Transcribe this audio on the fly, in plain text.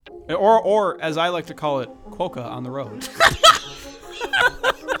Or as I like to call it, Quokka on the road.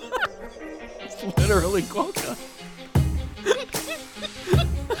 It's literally Quokka.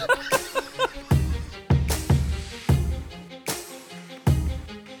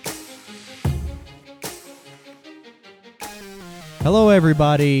 Hello,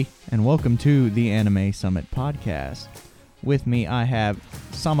 everybody, and welcome to the Anime Summit podcast. With me, I have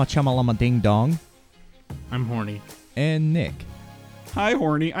Sama Chamalama Ding Dong. I'm horny. And Nick. Hi,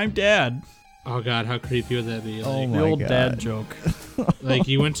 horny. I'm Dad. Oh God, how creepy would that be? Oh Like, my The old God. dad joke. like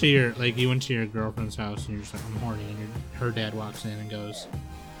you went to your girlfriend's house and you're just like, I'm horny, and her dad walks in and goes,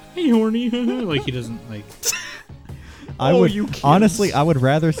 "Hey, horny," like he doesn't like. You kids. Honestly, I would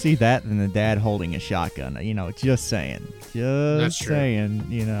rather see that than the dad holding a shotgun. You know, just saying. That's true. Saying,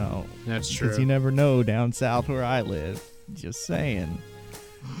 you know. That's true. Because you never know down south where I live. Just saying.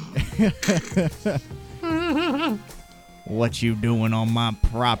 What you doing on my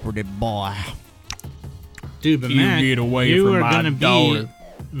property, boy? Dude, but You Mac, get away you from are my gonna daughter. be.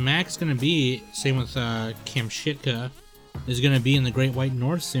 Mac's gonna be. Same with Kamchitka, is gonna be in the Great White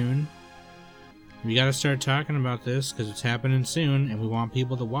North soon. We gotta start talking about this because it's happening soon, and we want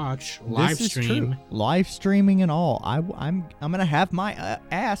people to watch live This is stream. true. Live streaming and all. I'm gonna have my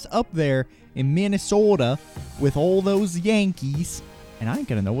ass up there in Minnesota with all those Yankees, and I ain't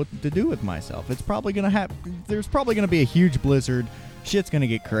gonna know what to do with myself. It's probably gonna happen. There's probably gonna be a huge blizzard. Shit's gonna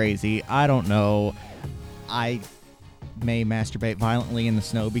get crazy. I don't know. I may masturbate violently in the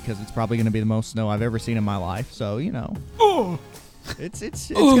snow because it's probably gonna be the most snow I've ever seen in my life. So you know, it's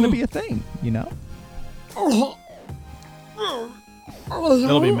gonna be a thing. You know.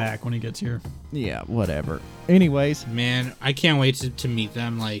 It'll be Mac when he gets here. Yeah. Whatever. Anyways. Man, I can't wait to meet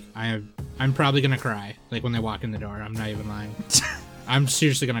them. Like, I'm probably gonna cry. Like when they walk in the door. I'm not even lying. I'm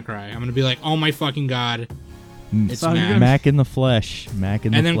seriously gonna cry. I'm gonna be like, "Oh my fucking God, it's So you're Mac." gonna- Mac in the flesh. Mac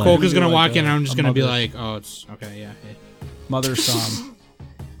in And the then flesh. Coke is Be gonna like walk in, a- and I'm just a gonna be mother. like, "Oh, it's okay, yeah." Hey. Mother's song.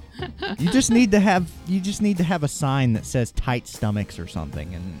 You just need to have a sign that says tight stomachs or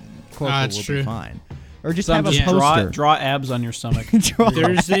something, and Corporal That's will true. be fine. Or just Son, have a just poster. draw abs on your stomach. Draw-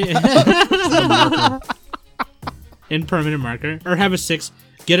 Thursday. In permanent marker, or have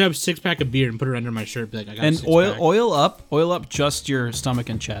get a 6-pack of beer and put it under my shirt. Be like, I got a And 6-pack. oil up just your stomach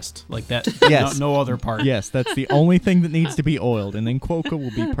and chest, like that. Yes. No other part. Yes, that's the only thing that needs to be oiled, and then Quokka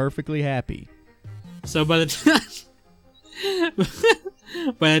will be perfectly happy. So by the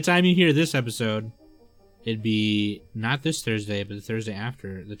time you hear this episode, it'd be not this Thursday, but the Thursday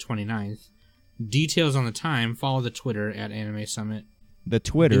after, the 29th. Details on the time, follow the Twitter at Anime Summit. The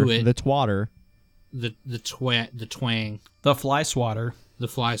Twitter, Do it. the twatter. The twang, The fly swatter. the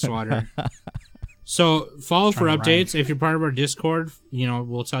fly swatter. So follow for Trying to updates. If you're part of our Discord, you know,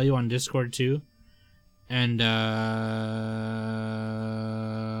 we'll tell you on Discord too. And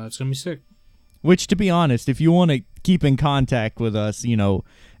it's gonna be sick. Which, to be honest, if you want to keep in contact with us, you know,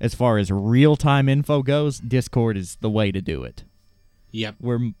 as far as real-time info goes, Discord is the way to do it. Yep.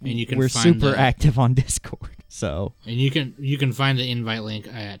 We're you can we're find super the- active on Discord, so And you can find the invite link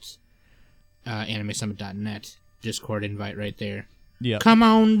at animesummit.net. Discord invite right there. yeah. Come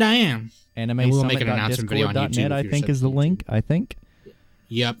on down. Anime And we'll make an announcement video on YouTube Discord.net, I if you're think, is the subscribed to link. I think.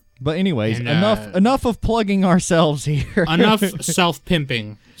 Yep. But anyways, And, enough of plugging ourselves here. Enough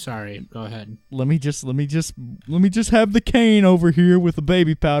self-pimping. Sorry. Go ahead. let me just have the cane over here with the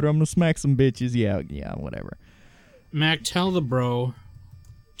baby powder. I'm gonna smack some bitches. Yeah, whatever. Mac, tell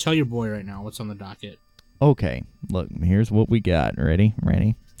your boy right now what's on the docket. Okay, look, here's what we got. Ready?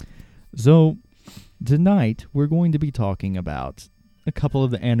 So, tonight we're going to be talking about a couple of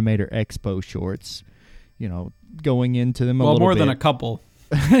the Animator Expo shorts. You know, going into them a Well, little more bit. than a couple.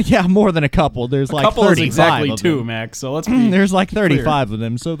 Yeah, more than a couple. There's A like couple 35 is exactly of two, them. Max. So let's be. There's like clear. 35 of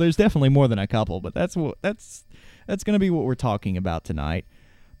them, so there's definitely more than a couple. But that's going to be what we're talking about tonight.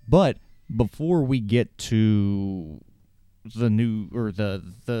 But before we get to the new or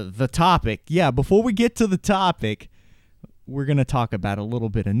the topic, before we get to the topic, we're going to talk about a little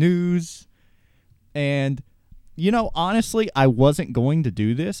bit of news. And you know, honestly, I wasn't going to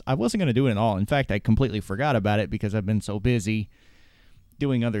do this. I wasn't going to do it at all. In fact, I completely forgot about it because I've been so busy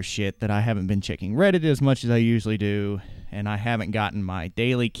doing other shit that I haven't been checking Reddit as much as I usually do, and I haven't gotten my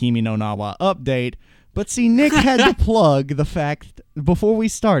daily Kimi no Na wa update. But see, Nick had to plug the fact before we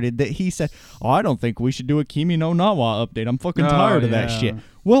started that he said, "Oh, I don't think we should do a Kimi no Na wa update. I'm fucking tired of that yeah. shit."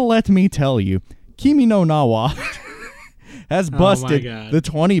 Well, let me tell you, Kimi no Na wa has busted God. the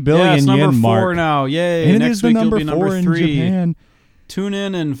 20 Yeah, billion it's number yen 4 mark. now. Yay! And it Next is the week number it'll be 4 number in 3. Japan. Tune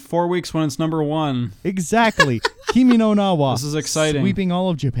in 4 weeks when it's number 1. Exactly. Kimi no Na wa. This is exciting. Sweeping all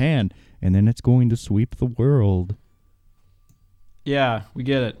of Japan. And then it's going to sweep the world. Yeah, we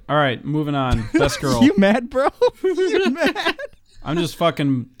get it. All right, moving on. Best girl. You mad, bro? You mad? I'm just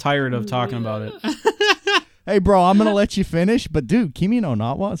fucking tired of talking about it. Hey, bro, I'm gonna let you finish, but dude, Kimi no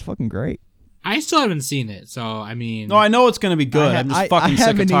Nawa is fucking great. I still haven't seen it, so I mean. No, I know it's gonna be good. I'm just fucking sick of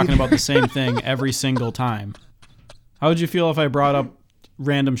haven't talking either. about the same thing every single time. How would you feel if I brought up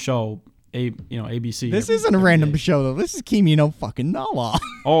random show, ABC? This isn't a random show though. This is Kimi no fucking Nawa.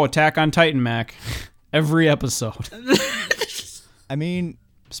 Oh, Attack on Titan, Mac. Every episode. I mean,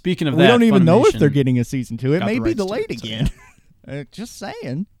 Speaking of we that, don't even know if Funimation they're getting a season 2. It got may the be rights to delayed it, so again. Just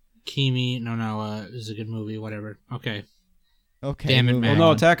saying. Kimi no Nawa is a good movie, whatever. Okay. Okay. Damn it, moving man. Well, no,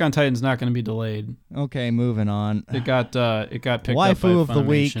 on. Attack on Titan's not going to be delayed. Okay, moving on. It got picked up by Waifu of the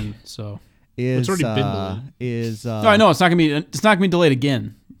week. Funimation. So Is It's already been delayed. no, I know it's not going to be delayed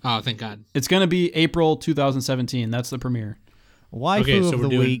again. Oh, thank God. It's going to be April 2017. That's the premiere. Waifu Okay, so of we're the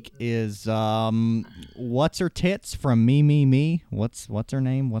doing- week is what's her tits from Me. What's her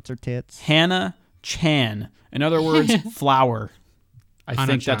name? What's her tits? Hannah Chan. In other words, flower. I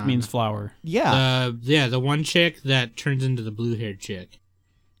think that Hana-chan. means flower. Yeah. The one chick that turns into the blue-haired chick.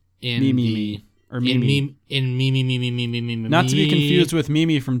 In Mimi. Or in Mimi. Mimi. Not to be confused with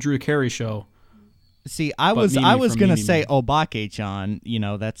Mimi from Drew Carey Show. See, I but was Mimi from gonna Mimi. say Obake-chan.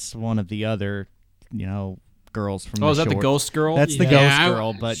 That's one of the other girls from. Oh, the is that the short. ghost girl? That's the Yeah, ghost I-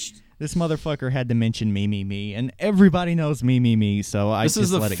 girl, but this motherfucker had to mention Me, and everybody knows Me, so I This just is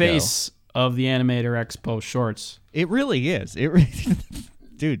the let it face of the Animator Expo shorts. go. It really is. It really,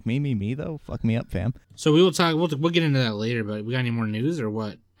 dude, Me though, fuck me up, fam. So we will talk. We'll get into that later. But we got any more news or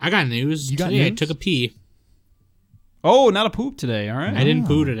what? I got news. You got today I news? took a pee. Oh, not a poop today. All right. I didn't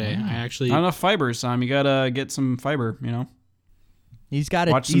poo today. I actually. Not enough fiber, Sam. You gotta get some fiber. He's got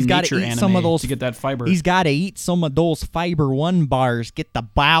to. Watch some He's got nature to eat anime some of those. to get that fiber. He's got to eat some of those Fiber One bars. Get the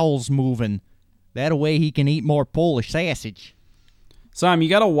bowels moving. That way he can eat more Polish sausage. Sam, you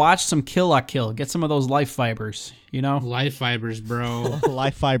gotta watch some Kill la Kill. Get some of those life fibers. Life fibers, bro.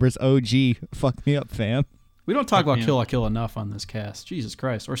 Life Fibers OG. Fuck me up, fam. We don't talk about me Kill la Kill enough on this cast. Jesus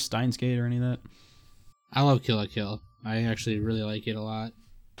Christ. Or Steins Gate or any of that. I love Kill la Kill. I actually really like it a lot.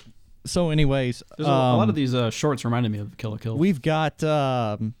 So, anyways, There's a lot of these shorts reminded me of Kill la Kill. we've got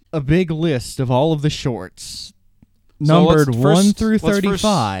a big list of all of the shorts, So numbered let's 1 first- through let's first-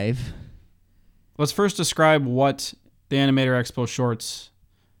 35. Let's first describe what the Animator Expo shorts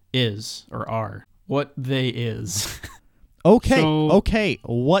is or are. What they is. Okay, So- okay.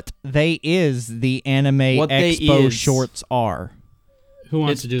 What they is the Anime What they Expo is. shorts are. Who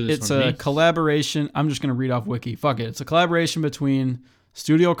wants to do this It's one? a Me? collaboration. I'm just going to read off Wiki. Fuck it. It's a collaboration between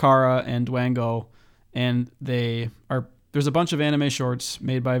Studio Kara and Dwango, and there's a bunch of anime shorts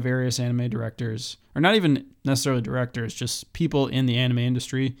made by various anime directors, or not even necessarily directors, just people in the anime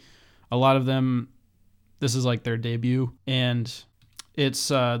industry. A lot of them, this is like their debut, and it's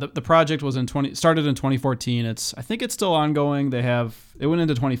the project was started in 2014. I think it's still ongoing. It went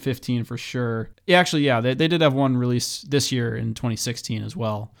into 2015 for sure. Yeah, actually, yeah, they did have one release this year in 2016 as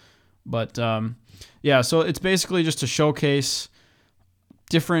well. But yeah, so it's basically just to showcase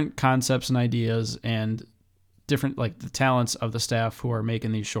different concepts and ideas and different like the talents of the staff who are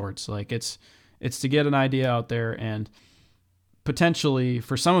making these shorts. Like it's to get an idea out there, and potentially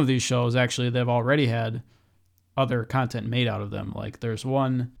for some of these shows, actually they've already had other content made out of them. Like there's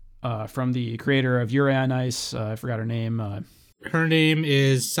one from the creator of Yuri on Ice. I forgot her name. Her name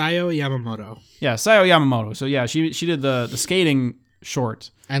is Sayo Yamamoto. Yeah, Sayo Yamamoto. So yeah, she did the skating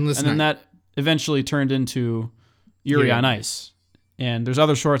short, Endless and then Night. that eventually turned into Yuri Yeah. on Ice. And there's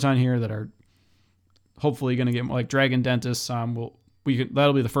other shorts on here that are hopefully going to get like Dragon Dentist. That'll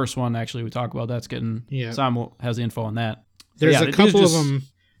be the first one actually we talk about. That's getting Sam has the info on that. There's Yeah, a it is couple of just- them.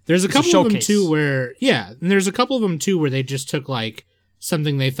 There's a it's a couple of them showcase. too where and there's a couple of them too where they just took like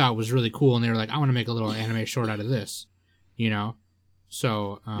something they thought was really cool and they were like, I want to make a little anime short out of this,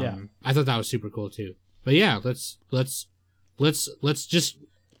 So Yeah. I thought that was super cool too. But yeah, let's just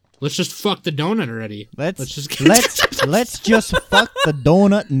fuck the donut already. Let's just just fuck the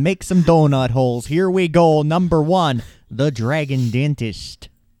donut and make some donut holes. Here we go. Number 1, the Dragon Dentist.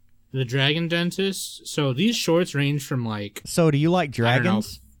 The Dragon Dentist. So these shorts range from like So, do you like I don't know,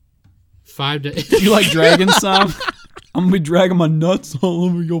 dragons? 5 to Do you like dragons, Sam? I'm gonna be dragging my nuts all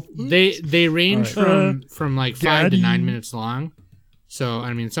over your. They range All right. from like 5 to 9 minutes long. So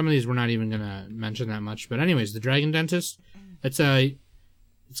I mean, some of these we're not even gonna mention that much. But anyways, the Dragon Dentist. It's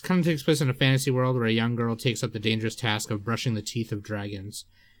kind of takes place in a fantasy world where a young girl takes up the dangerous task of brushing the teeth of dragons,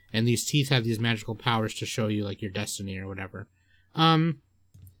 and these teeth have these magical powers to show you like your destiny or whatever.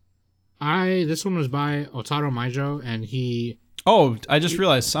 This one was by Otaro Maijo, and he. Oh, I just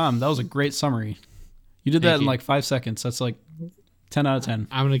realized, Sam, that was a great summary. You did that Thank in you. like 5 seconds. That's like 10 out of 10.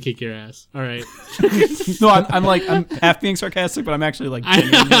 I'm gonna kick your ass. All right. No, I'm half being sarcastic, but I'm actually like.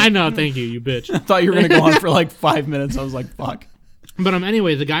 I know. Thank you, you bitch. I thought you were gonna go on for like 5 minutes. I was like, fuck. But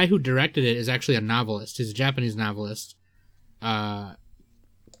anyway, the guy who directed it is actually a novelist. He's a Japanese novelist. And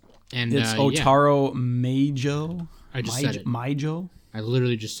It's yeah. Otaro Meijo. I just said it. Meijo. I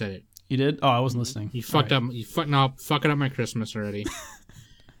literally just said it. You did? Oh, I wasn't listening. You fucked up. You fucking fucking up my Christmas already.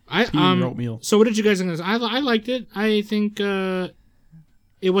 Tea and oatmeal. So what did you guys think of this? I liked it. I think it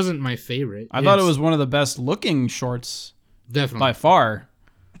wasn't my favorite. I thought it was one of the best looking shorts definitely by far.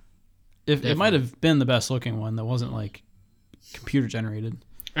 It Definitely. might have been the best looking one that wasn't like computer generated.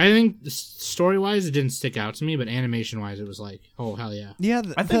 I think story wise it didn't stick out to me, but animation wise it was like, oh hell yeah. Yeah,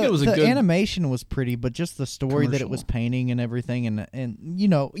 I think it was a the good animation was pretty, but just the story that it was commercial. painting and everything, and you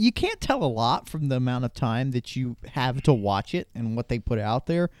know, you can't tell a lot from the amount of time that you have to watch it and what they put out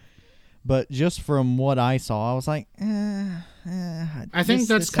there. But just from what I saw, I was like, I think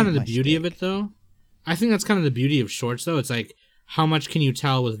that's kind of the beauty of it, though. I think that's kind of the beauty of shorts, though. It's like, how much can you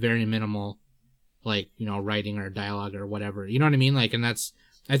tell with very minimal, like, you know, writing or dialogue or whatever. You know what I mean? Like, and that's,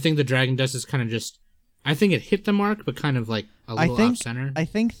 I think the Dragon Dust is kind of just, I think it hit the mark, but kind of like a little off center. I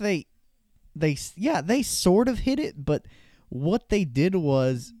think they sort of hit it, but what they did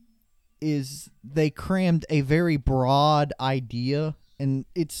is they crammed a very broad idea, and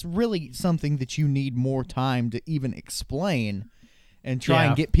it's really something that you need more time to even explain and try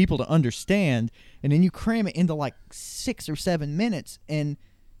and get people to understand, and then you cram it into like 6 or 7 minutes, and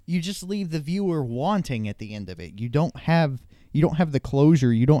you just leave the viewer wanting at the end of it. You don't have the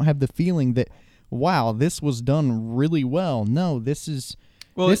closure. You don't have the feeling that, wow, this was done really well. No, this is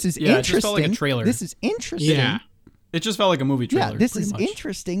interesting. It just felt like a trailer. This is interesting. Yeah. It just felt like a movie trailer. Yeah, this pretty is much.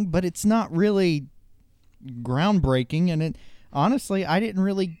 interesting, but it's not really groundbreaking. And it honestly, I didn't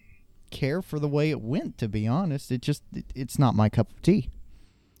really care for the way it went. To be honest, it's not my cup of tea.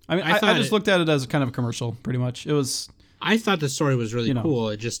 I mean, I just looked at it as kind of a commercial, pretty much. It was. I thought the story was really You know. cool.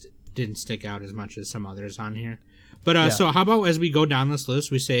 It just didn't stick out as much as some others on here. But so how about as we go down this list,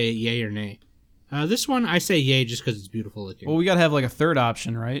 we say yay or nay? This one, I say yay just because it's beautiful looking. Well, we gotta have like a third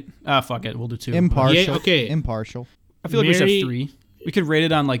option, right? Fuck it, we'll do 2. Impartial. Yeah, okay. Impartial. I feel like we should Mary- have 3. We could rate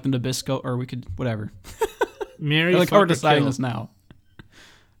it on like the Nabisco, or we could whatever. Mary, I like fuck how we're or deciding kill. this now.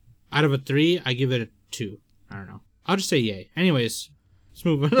 Out of a 3, I give it a 2. I don't know. I'll just say yay. Anyways, let's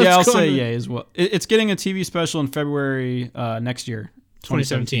move on. Yeah, I'll Let's go say on to yay as well. It's getting a TV special in February next year,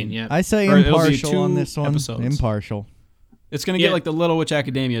 2017. Yeah. I say Or it'll be impartial 2 on this one. episodes. Impartial. It's gonna get like the Little Witch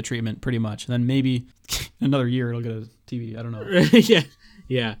Academia treatment, pretty much. And then maybe another year it'll get a TV. I don't know.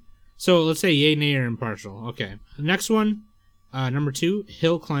 yeah. So let's say yay, nay, or impartial. Okay. The next one, number 2,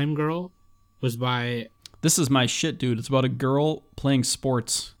 Hill Climb Girl, was by. This is my shit, dude. It's about a girl playing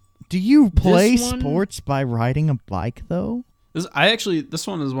sports. Do you play This one- sports by riding a bike though? This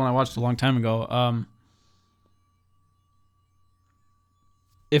one is one I watched a long time ago.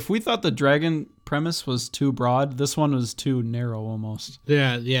 If we thought the dragon premise was too broad, this one was too narrow almost.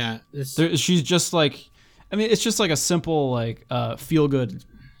 Yeah. She's just like, I mean, it's just like a simple like feel good.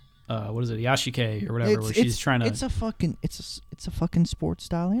 What is it, Yashike or whatever? Where she's trying to. It's a fucking sports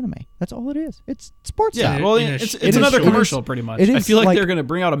style anime. That's all it is. It's sports Yeah, style. well, in a it's sh- in a another short- commercial, pretty much. it I is feel like like- they're gonna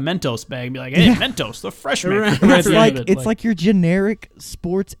bring out a Mentos bag and be like, "Hey, Yeah. Mentos, the freshman." Right. Right at It's the like end of it, it's like your generic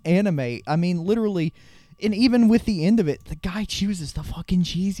sports anime. I mean, literally, and even with the end of it, the guy chooses the fucking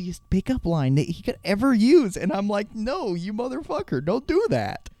cheesiest pickup line that he could ever use, and I'm like, no, you motherfucker, don't do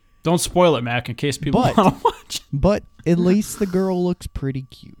that. Don't spoil it, Mac, in case people But- want to watch. But at least the girl looks pretty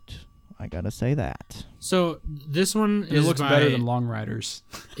cute. I gotta say that. So this one It is looks by, better than Long Riders,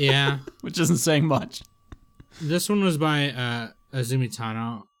 Yeah. which isn't saying much. This one was by Azumi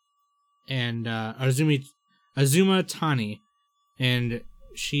Tano and Azuma Tani, and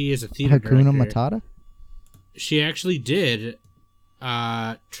she is a theater Hakuna director. Matata. She actually did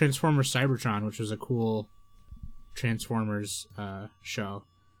Transformers Cybertron, which was a cool Transformers show.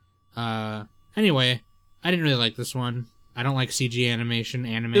 Anyway, I didn't really like this one. I don't like CG animation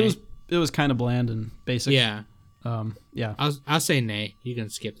anime. It was kind of bland and basic. Yeah. Yeah. I'll say nay. You can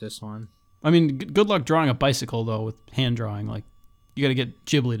skip this one. I mean, good luck drawing a bicycle though with hand drawing. Like, you got to get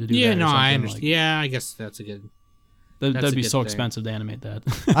Ghibli to do that. Yeah, or no, I something, understand. like- Yeah, I guess that's a good. That's that'd a be good so thing. expensive to animate that.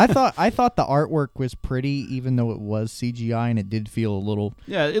 I thought the artwork was pretty, even though it was CGI, and it did feel a little.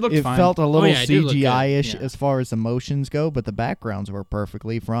 Yeah, it looked It fine. felt a little yeah, it did look good, CGI-ish yeah. as far as emotions go, but the backgrounds were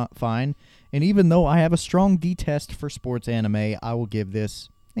perfectly fine. And even though I have a strong detest for sports anime, I will give this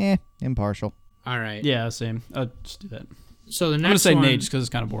impartial. All right. Yeah, same. Just do that. So the I'm gonna next say one. nay just because it's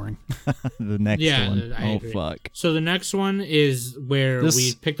kind of boring. The next Yeah, one. I Oh agree. fuck. So the next one is where This-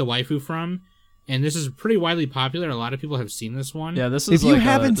 we pick the waifu from, and this is pretty widely popular. A lot of people have seen this one. Yeah, this is If you like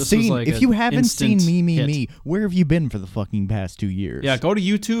haven't this seen, is like if you an haven't seen instant Me Me hit. Me, where have you been for the fucking past 2 years? Yeah, go to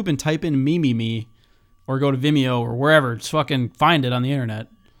YouTube and type in Me Me Me, or go to Vimeo or wherever. Just fucking find it on the internet.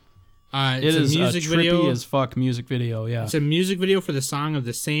 It's It is a music trippy video. as fuck music video. Yeah, It's a music video for the song of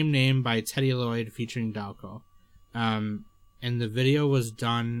the same name by Teddy Lloyd featuring Dalco. And the video was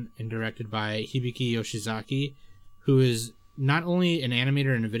done and directed by Hibiki Yoshizaki, who is not only an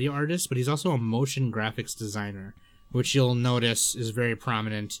animator and a video artist, but he's also a motion graphics designer, which you'll notice is very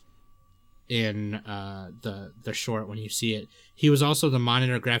prominent in the short when you see it. He was also the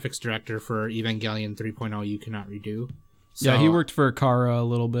monitor graphics director for Evangelion 3.0 You Cannot Redo. yeah. He worked for Kara a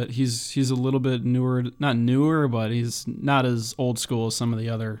little bit. He's a little bit newer, not newer, but he's not as old school as some of the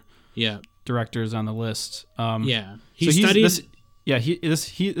other Yeah. directors on the list. Yeah. So He studied...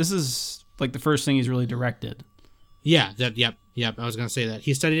 this is like the first thing he's really directed. Yeah, yep. I was gonna say that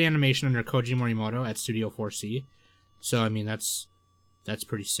he studied animation under Koji Morimoto at Studio 4C, so I mean that's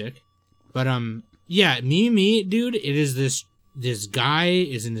pretty sick. But yeah, Me, dude, it is this guy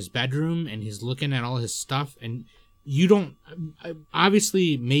is in his bedroom and he's looking at all his stuff, and you don't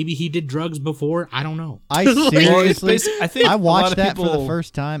obviously maybe he did drugs before. I don't know. I Well, it's seriously, basi- I think I a lot watched of that for the people-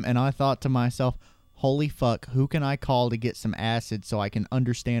 first time and I thought to myself, holy fuck, who can I call to get some acid so I can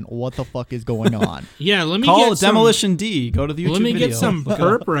understand what the fuck is going on? Yeah, let me Call get some, Demolition D. Go to the YouTube Let me video. get some Look it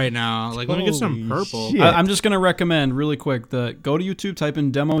up. perp right now. Like let me get some Holy purple. shit. I'm just gonna recommend really quick go to YouTube, type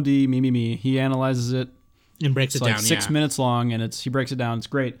in Demo D Me. He analyzes it. And breaks It's it like down. 6 minutes long, and he breaks it down. It's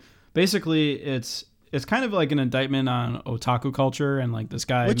great. Basically, it's kind of like an indictment on otaku culture, and like this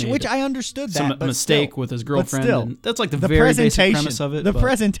guy made Which I understood that, some but mistake still, with his but girlfriend. still, And that's like the, the very basic presentation, premise of it. the but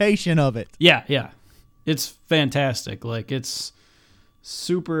presentation of it. yeah, it's fantastic. Like it's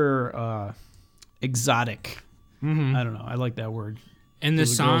super exotic. Mm-hmm. I don't know. I like that word. And the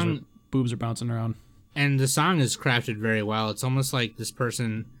 'Cause the girls song boobs are bouncing around. and the song is crafted very well. It's almost like this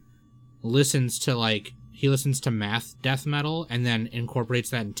person listens to math death metal and then incorporates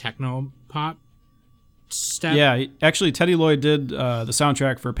that in techno pop step. Yeah, actually, Teddy Lloyd did the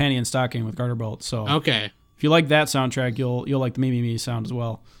soundtrack for Panty and Stocking with Garter Bolt. So Okay. if you like that soundtrack, you'll like the Me sound as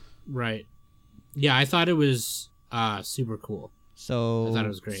well. Right. Yeah, I thought it was super cool. So I thought it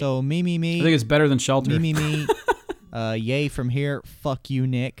was great. So me, I think it's better than Shelter. me. Yay from here. Fuck you,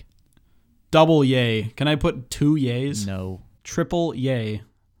 Nick. Double yay. Can I put 2 yays? No. Triple yay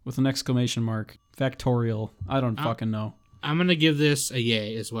with an exclamation mark. Factorial. I don't fucking know. I'm gonna give this a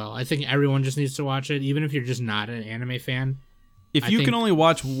yay as well. I think everyone just needs to watch it, even if you're just not an anime fan. If I you think- can only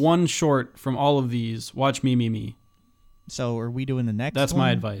watch one short from all of these, watch Me. So are we doing the next That's one?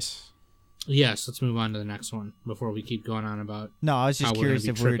 my advice. Yes, let's move on to the next one before we keep going on about. No, I was just How we're curious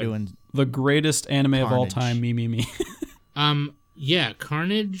gonna if be we were tripping. doing... The greatest anime of all Carnage. time, Me. Yeah,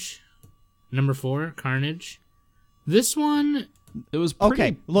 Carnage, number 4, Carnage. This one, It was pretty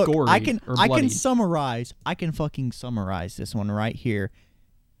Okay, look, gory I can or bloody. I can fucking summarize this one right here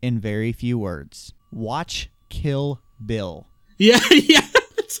in very few words. Watch Kill Bill. yeah.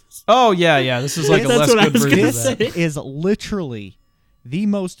 Oh, yeah. This is like a That's less what I good was version gonna of that. say. Is literally the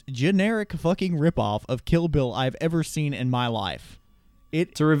most generic fucking ripoff of Kill Bill I've ever seen in my life.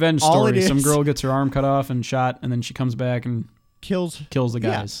 It's a revenge All it story. Some is- girl gets her arm cut off and shot, and then she comes back and kills kills the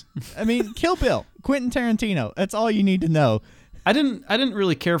Yeah. guys. I mean, Kill Bill, Quentin Tarantino. That's all you need to know. I didn't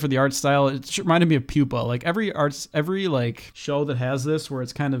really care for the art style. It just reminded me of Pupa. Like every like show that has this, where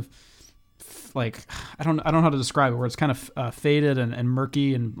it's kind of like I don't know how to describe it. Where it's kind of faded and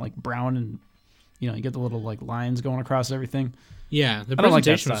murky and like brown, and you get the little like lines going across everything. Yeah, the I don't like that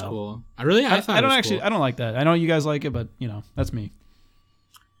presentation was style. cool. I thought I it don't was actually. cool. I don't like that. I know you guys like it, but that's me.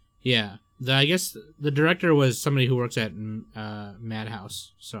 Yeah, I guess the director was somebody who works at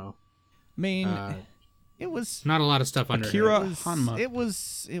Madhouse, so I mean, uh, it was not a lot of stuff under Akira it. Hanma. it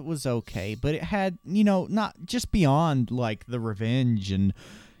was okay, but it had, not just beyond like the revenge and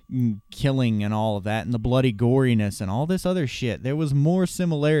killing and all of that and the bloody goriness and all this other shit. There was more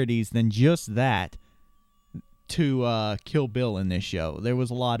similarities than just that to Kill Bill in this show. There was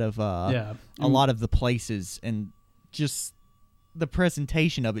a lot of Yeah. a lot of the places and just the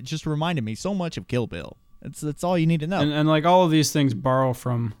presentation of it just reminded me so much of Kill Bill. That's all you need to know. And like all of these things borrow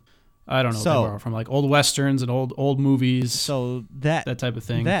from, I don't know, what So- they borrow from like old westerns and old movies, so that type of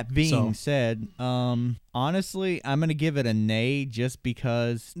thing. That being So, said, honestly, I'm gonna give it a nay just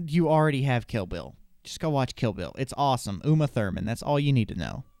because you already have Kill Bill. Just go watch Kill Bill. It's awesome. Uma Thurman. That's all you need to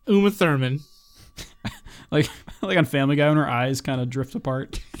know. Uma Thurman. like on Family Guy when her eyes kind of drift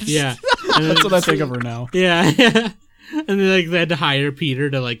apart. Yeah, That's what I think of her now. Yeah, and then they had to hire Peter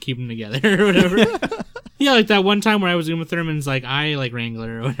to keep them together or whatever. Yeah, like that one time where I was Uma Thurman's eye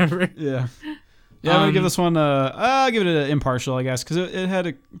wrangler or whatever. Yeah. Yeah, I'm gonna give this one. I'll give it an impartial, I guess, because it had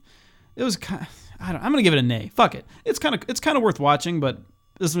a. It was kind. I'm gonna give it a nay. Fuck it. It's kind of worth watching, but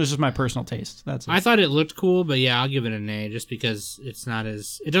this was just my personal taste. That's it. I thought it looked cool, but yeah, I'll give it a nay just because it's not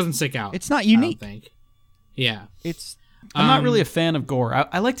as. It doesn't stick out. It's not unique. I don't think. Yeah. It's I'm not really a fan of gore.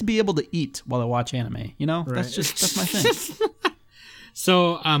 I like to be able to eat while I watch anime. You know, Right. that's my thing.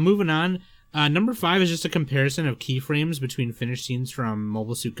 So moving on. Number 5 is just a comparison of keyframes between finished scenes from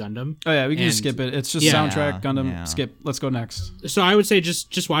Mobile Suit Gundam. Oh yeah, we can just And- skip it. It's just Yeah. soundtrack Gundam. Yeah. Skip. Let's go next. So I would say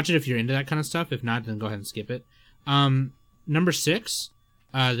just watch it if you're into that kind of stuff. If not, then go ahead and skip it. Number 6,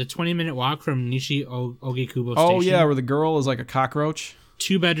 the 20-minute walk from Nishi Ogikubo Station. Oh yeah, where the girl is like a cockroach.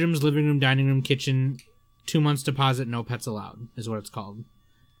 2 bedrooms, living room, dining room, kitchen, 2 months deposit, no pets allowed is what it's called.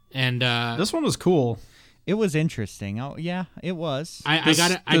 And This one was cool. It was interesting. Oh yeah, it was. I This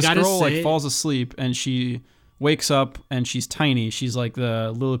gotta girl say, like falls asleep and she wakes up and she's tiny. She's like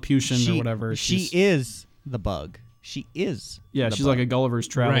the Lilliputian or whatever. She is the bug. She is. Yeah, the she's bug. like a Gulliver's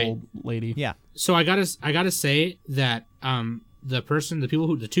Travel lady. Yeah. so I gotta say that the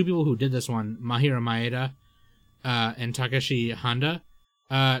 2 people who did this one, Mahiro Maeda and Takeshi Honda.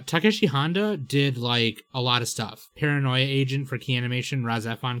 Takeshi Honda did like a lot of stuff. Paranoia Agent for key animation,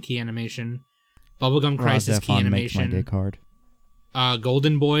 Razefon key animation, Bubblegum Crisis key Razefon makes my animation. dick hard.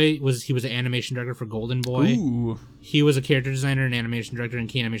 Golden Boy was an animation director for Golden Boy. Ooh. He was a character designer and animation director and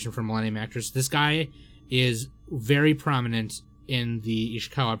key animation for Millennium Actress. This guy is very prominent in the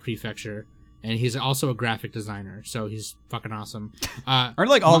Ishikawa Prefecture, and he's also a graphic designer, so he's fucking awesome. Aren't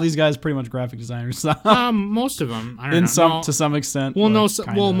like all these guys pretty much graphic designers? Most of them, I don't know. To some extent. Well, no, like,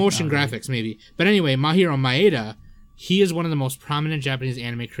 kinda, motion not really. graphics maybe. But anyway, Mahiro Maeda, he is one of the most prominent Japanese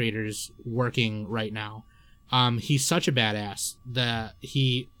anime creators working right now. He's such a badass that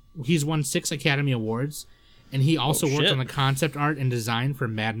he's won 6 Academy Awards, and he also worked shit. on the concept art and design for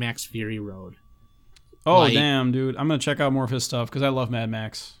Mad Max Fury Road. Oh Like- damn, dude! I'm gonna check out more of his stuff because I love Mad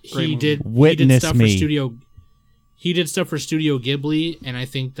Max. Great He movie. did Witness stuff me. for Studio. He did stuff for Studio Ghibli, and I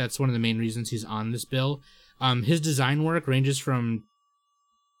think that's one of the main reasons he's on this bill. His design work ranges from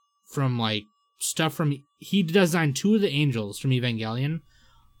like stuff from he designed 2 of the angels from Evangelion,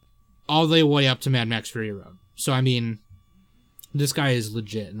 all the way up to Mad Max Fury Road. So I mean, this guy is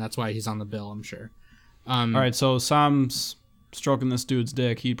legit, and that's why he's on the bill, I'm sure. All right, so Sam's stroking this dude's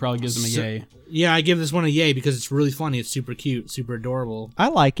dick. He probably gives him a So- yay. Yeah, I give this one a yay because it's really funny. It's super cute, super adorable. I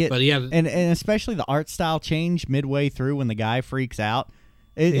like it. But yeah, and especially the art style change midway through when the guy freaks out.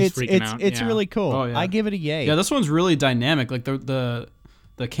 He's freaking out, It's yeah. really cool. Oh, yeah. I give it a yay. Yeah, this one's really dynamic. Like the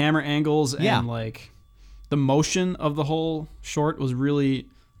camera angles and Yeah. like the motion of the whole short was really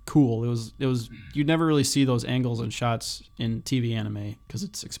cool. It was you'd never really see those angles and shots in TV anime because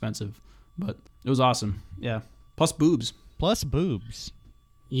it's expensive, but it was awesome. Yeah, plus boobs. Plus boobs.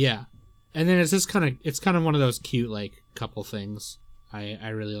 Yeah, and then it's kind of one of those cute like couple things. I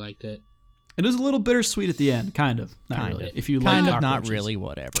really liked it. It is a little bittersweet at the end, kind of. Not Kind really. of. If you kind like of, not cockroaches. really,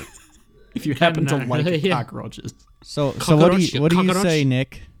 whatever. If you happen to not like really, yeah. cockroaches. So what do Cockroach, you cockroach. say,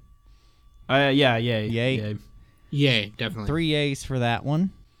 Nick? Yeah, yay. Yay. Yay, definitely. 3 yays for that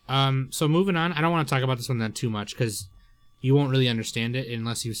one. So moving on, I don't want to talk about this one that too much because you won't really understand it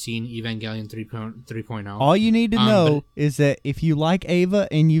unless you've seen Evangelion 3.0. All you need to but know is that if you like Ava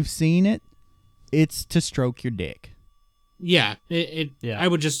and you've seen it, it's to stroke your dick. Yeah, Yeah. I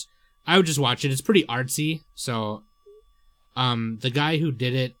would just watch it. It's pretty artsy. So, the guy who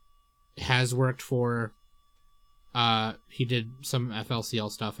did it has worked for. He did some FLCL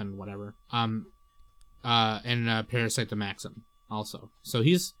stuff and whatever. And Parasite the Maxim also. So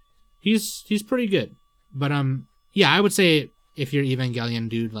he's pretty good. But yeah, I would say if you're Evangelion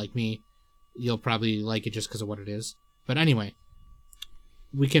dude like me, you'll probably like it just because of what it is. But anyway,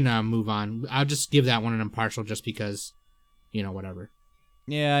 we can move on. I'll just give that one an impartial just because, whatever.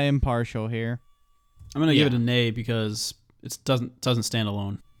 Yeah, impartial here. I'm gonna give it Yeah. a nay because it doesn't stand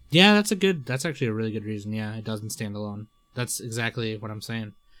alone. Yeah, that's actually a really good reason. Yeah, it doesn't stand alone. That's exactly what I'm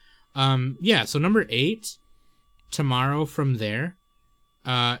saying. Yeah, so number 8, Tomorrow From There,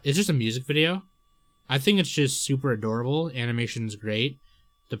 it's just a music video. I think it's just super adorable. Animation's great.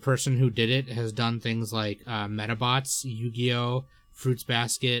 The person who did it has done things like Metabots, Yu-Gi-Oh!, Fruits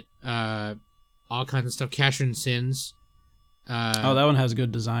Basket, all kinds of stuff. Cashin' Sins. Oh, that one has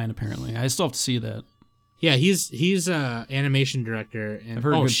good design apparently. I still have to see that. Yeah, he's animation director. And, I've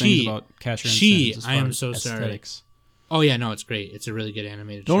heard good things about Casher and she, Sins as I far am as so sorry. aesthetics. Oh yeah, no, it's great. It's a really good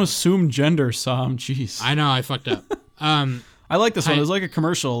animated Don't show. assume gender, Sam. Jeez. I know, I fucked up. I like this one. I- It was like a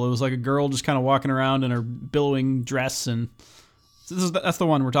commercial. It was like a girl just kind of walking around in her billowing dress, and that's the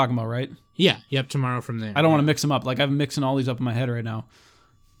one we're talking about, right? Yep, Tomorrow From There. I don't want to mix them up. Like I'm mixing all these up in my head right now.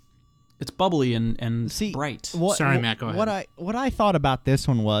 it's bubbly and See, bright. Sorry, Matt, go ahead. What I thought about this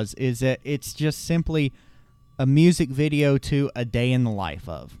one is that it's just simply a music video to a day in the life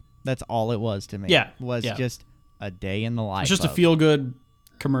of. That's all it was to me. Yeah, was yeah. just a day in the life. It's just of. a feel good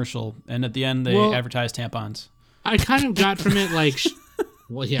commercial, and at the end they advertise tampons. I kind of got from it like,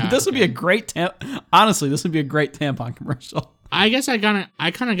 well, yeah. This would be a great honestly, this would be a great tampon commercial. I guess I kind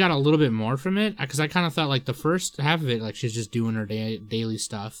of got a little bit more from it because I kind of thought like the first half of it, like she's just doing her daily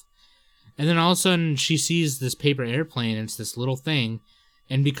stuff, and then all of a sudden she sees this paper airplane and it's this little thing,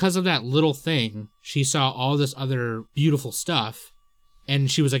 and because of that little thing, she saw all this other beautiful stuff, and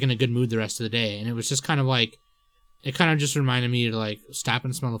she was like in a good mood the rest of the day, and it was just kind of like, it kind of just reminded me to like stop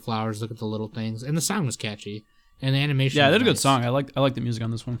and smell the flowers, look at the little things, and the song was catchy, and the animation. Yeah, was they did a good nice. song. I like the music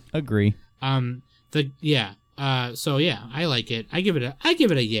on this one. Agree. So yeah, I like it. I give it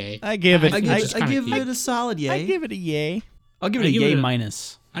a yay. I give it. think it's just kinda cute. a solid yay. I give it a yay. I'll give it a yay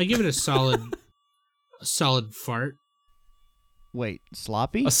minus. I give it a solid, a solid fart. Wait,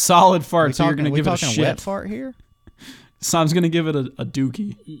 sloppy? A solid fart. So you're talking- gonna we give it a talking shit. wet fart here? Sam's gonna give it a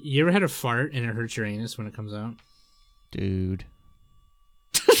dookie. You ever had a fart and it hurts your anus when it comes out? Dude.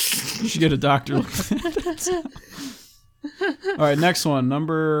 You should get a doctor. All right, next one,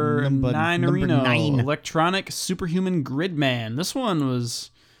 number 9, number Reno, 9. Electronic Superhuman Gridman. This was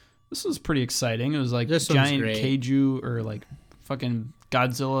pretty exciting. It was like This one's giant great. kaiju or like fucking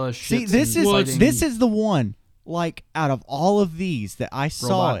Godzilla shit. See, this is the one, like, out of all of these that I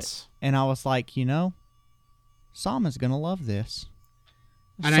saw Robots. it, and I was like, Sama's gonna love this.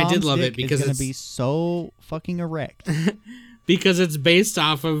 And I did Sam's love dick it because it's gonna it's be so fucking erect. because it's based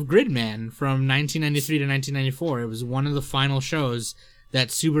off of Gridman from 1993 to 1994. It was one of the final shows that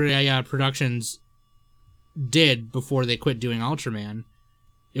Tsuburaya Productions did before they quit doing Ultraman.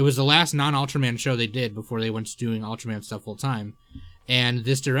 It was the last non-Ultraman show they did before they went to doing Ultraman stuff full time. And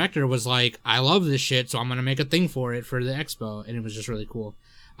this director was like, I love this shit, so I'm going to make a thing for it for the expo. And it was just really cool.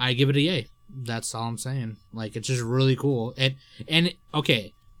 I give it a yay. That's all I'm saying. Like, it's just really cool.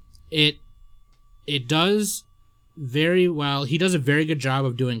 It does very well. He does a very good job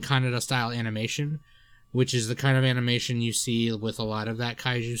of doing Kaneda style animation, which is the kind of animation you see with a lot of that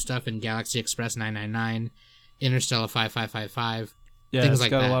kaiju stuff in Galaxy Express 999, Interstellar 5555. Yeah, things it's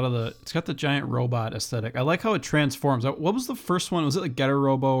like got that. a lot of it's got the giant robot aesthetic. I like how it transforms. What was the first one? Was it like Getter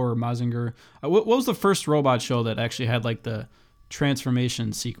Robo or Mazinger? What was the first robot show that actually had like the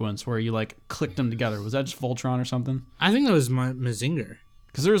transformation sequence where you like clicked them together? Was that just Voltron or something? I think that was Mazinger.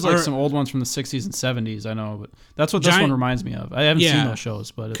 Because there's like Or- some old ones from the 60s and 70s, I know, but that's what this Giant- one reminds me of. I haven't seen Yeah. those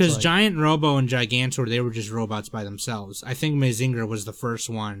shows, but it's Because like, Giant Robo and Gigantor, they were just robots by themselves. I think Mazinger was the first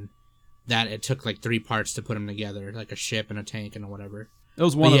one that it took like 3 parts to put them together, like a ship and a tank and whatever. it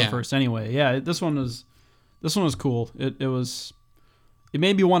was one of yeah. the first anyway. Yeah, this one was cool. It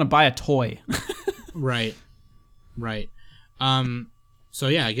made me want to buy a toy. Right. So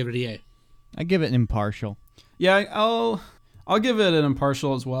yeah, I give it a yay. I give it an impartial. Yeah, I'll give it an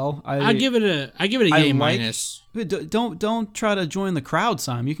impartial as well. I give it a I yay like- minus. Don't try to join the crowd,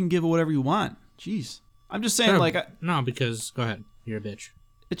 Sam. You can give it whatever you want. Jeez, I'm just saying, like, No, because go ahead, you're a bitch.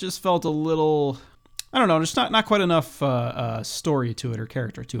 it just felt a little. I don't know. There's not quite enough story to it or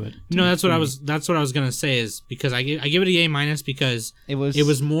character to it. No, that's what I was gonna say is because I give it a yay minus because It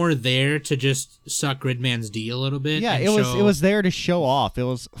was more there to just suck Gridman's D a little bit. yeah, and it was there to show off. It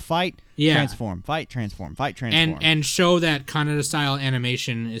was fight, Yeah. transform, fight, transform, fight, transform. and show that Kaneda style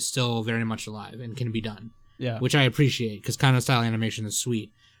animation is still very much alive and can be done, Yeah. which I appreciate because Kaneda style animation is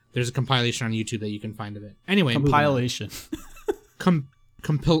sweet. There's a compilation on YouTube that you can find of it. Anyway, Compilation. a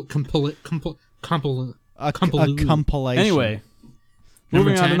compilation. compilation. Anyway, Number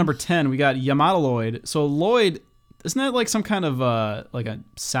moving on to 10? number 10, we got Yamato Lloyd. So Lloyd, isn't that like some kind of like a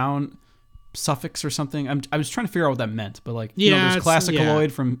sound suffix or something? I was trying to figure out what that meant, but like Yeah, there's it's- classic yeah.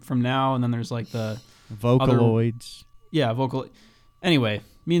 Lloyd from now, and then there's like the Vocaloids. vocal. Anyway,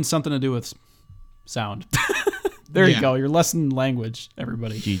 means something to do with sound. There Yeah. you go. Your lesson in language,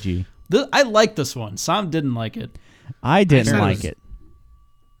 everybody. GG. I like this one. Sam didn't like it. I didn't thought it like was- it.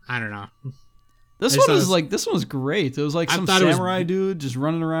 I don't know. This I one thought was it was- like this one was great. It was like I some thought it was- samurai dude just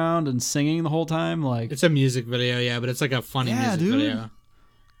running around and singing the whole time. Like It's a music video, yeah, but it's like a funny Yeah, music dude. video.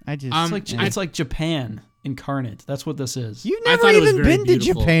 I just it's like Japan incarnate. That's what this is. You've I never thought it was even very been to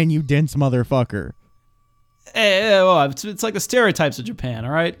beautiful. Japan, you dense motherfucker. Well, it's like the stereotypes of Japan.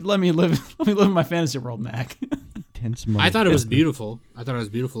 All right, let me live in my fantasy world, Mac. Dense I thought it was motherfucker. beautiful. I thought it was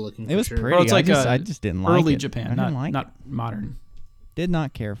beautiful looking. It was for sure. pretty. Well, it's like I just didn't like early it. I Japan, didn't like not modern. Did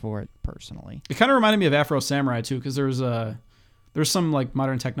not care for it personally. It kind of reminded me of Afro Samurai too, because there's some like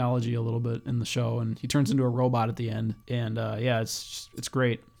modern technology a little bit in the show, and he turns into a robot at the end, and yeah, it's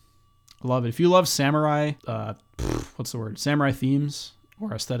great. I love it. If you love samurai, what's the word? Samurai themes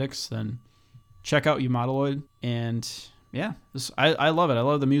or aesthetics, then check out Yamatoid. And yeah, I love it. I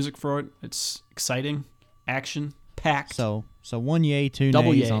love the music for it. It's exciting, action packed. So 1 yay, 2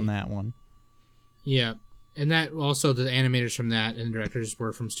 Double nays yay. on that one. Yeah, and that also the animators from that and the directors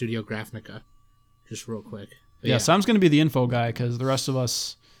were from Studio Grafnica. Just real quick. But Yeah, Sam's going to be the info guy because the rest of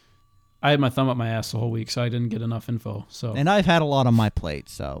us, I had my thumb up my ass the whole week, so I didn't get enough info. So And I've had a lot on my plate,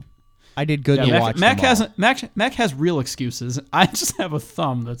 so I did good yeah, to Mac, watch Mac them all. hasn't. Mac has real excuses. I just have a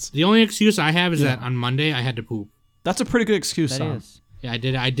thumb. The only excuse I have is Yeah. that on Monday I had to poop. That's a pretty good excuse, That Sam. is. Yeah,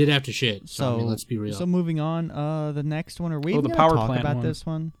 I did have to shit. So, So I mean, let's be real. So moving on, the next one, are we Oh, even the gonna power talk plant about one. this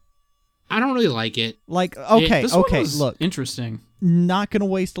one? I don't really like it. Like, okay, This one okay, was look, interesting. not gonna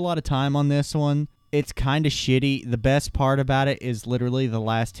waste a lot of time on this one. It's kind of shitty. The best part about it is literally the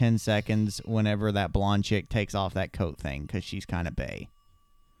last 10 seconds whenever that blonde chick takes off that coat thing because she's kind of bae.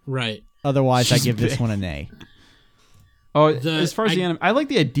 Right. Otherwise, I She's give this bae. one an A. Oh, as far as I- the anime, I like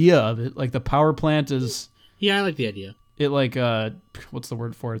the idea of it. Like the power plant is. Yeah, I like the idea. It like what's the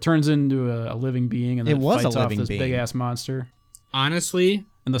word for it? It turns into a living being and then It was a fights off living this being. big ass monster Honestly,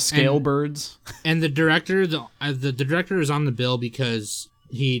 and the scale And- birds. and the director, the director is on the bill because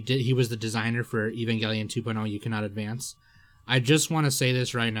he was the designer for Evangelion 2.0 You Cannot Advance. I just want to say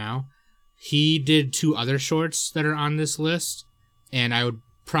this right now. He did 2 other shorts that are on this list, and I would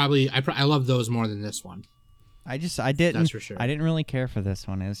probably I love those more than this one. I didn't. That's for sure. I didn't really care for this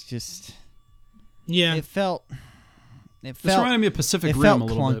one. It was just. Yeah. It felt. This reminded me of Pacific It Rim felt a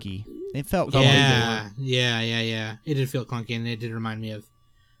little bit. clunky. It felt Without clunky. Yeah. It did feel clunky, and it did remind me of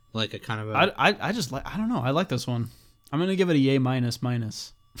like a kind of a I just like I don't know. I like this one. I'm gonna give it a yay minus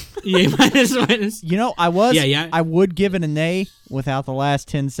minus. yay minus. You know, I was. Yeah. I would give it an A without the last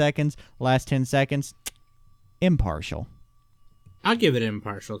 10 seconds. Last 10 seconds, impartial. I'll give it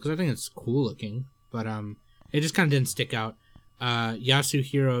impartial because I think it's cool looking, but it just kind of didn't stick out.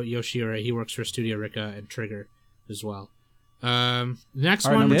 Yasuhiro Yoshiura, he works for Studio Rika and Trigger as well. Next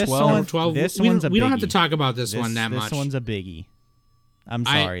All right, one, number This 12. one, number 12. This we one's a we don't have to biggie. talk about this one that This much. one's a biggie. I'm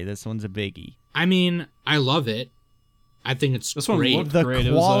I- sorry. This one's a biggie. I mean, I love it. I think it's This one great. looked The great.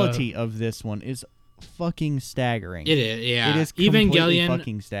 It was, quality of this one is fucking staggering. It is, yeah. It is completely Evangelion.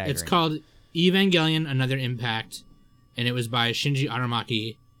 fucking staggering. It's called Evangelion: Another Impact, and it was by Shinji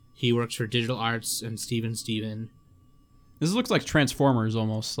Aramaki. He works for Digital Arts and Steven. This looks like Transformers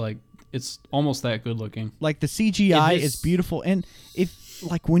almost. Like it's almost that good looking. Like the CGI It is- is beautiful, and if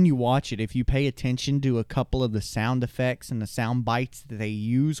like when you watch it, if you pay attention to a couple of the sound effects and the sound bites that they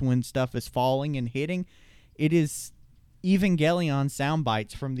use when stuff is falling and hitting, it is Evangelion sound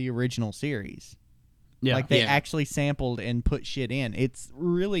bites from the original series. Yeah. Like they Yeah. actually sampled and put shit in. It's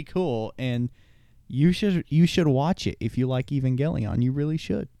really cool, and you should watch it if you like Evangelion. You really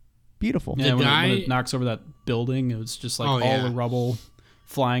should. Beautiful. Yeah, when guy- it knocks over that building, it was just like Oh, all yeah. the rubble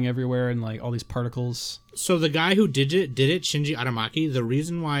flying everywhere and like all these particles. So the guy who did it, Shinji Aramaki. The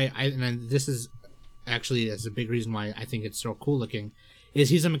reason why this is actually is a big reason why I think it's so cool looking, is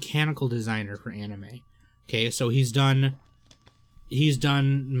he's a mechanical designer for anime. Okay, so he's done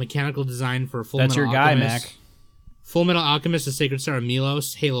mechanical design for Full That's Metal your guy, Alchemist, Mac. Full Metal Alchemist, The Sacred Star of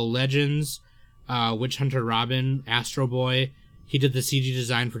Milos, Halo Legends, Witch Hunter Robin, Astro Boy. He did the CG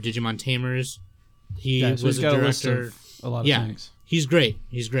design for Digimon Tamers. He Yeah, so was he's a got a list director. of a lot of Yeah. things. He's great.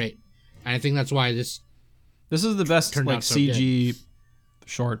 And I think that's why this. This is the best Turned like out so CG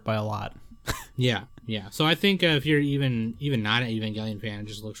short by a lot. Yeah. So I think if you're even not an Evangelion fan, it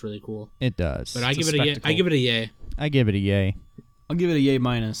just looks really cool. It does. But I It's give a it a yay. spectacle. I give it a yay. I give it a yay. I'll give it a yay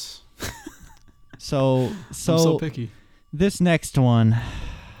minus. So I'm so picky. this next one.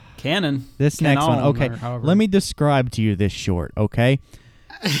 Canon. This next one, Canon, okay. or however. Let me describe to you this short, okay?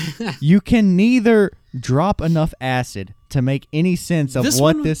 You can neither drop enough acid to make any sense of This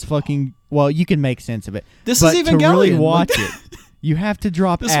what one- this fucking. Well, you can make sense of it. This but is to really Evangelion, watch like- it, you have to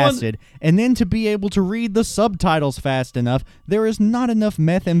drop This one- acid, and then to be able to read the subtitles fast enough, there is not enough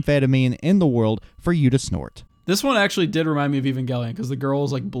methamphetamine in the world for you to snort. This one actually did remind me of Evangelion because the girl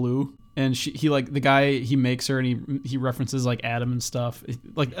is like blue, and he like the guy he makes her, and he references like Adam and stuff.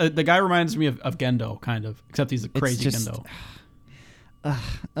 Like the guy reminds me of Gendo kind of, except he's a crazy just- Gendo. Nay,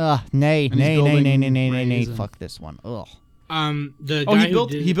 And he's nay, nay, building nay, nay, nay, nay, nay. rays and- Fuck this one. Ugh. The Oh, guy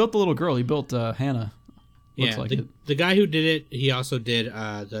he built the little girl. He built Hannah. Looks yeah, like the, it. the guy who did it, he also did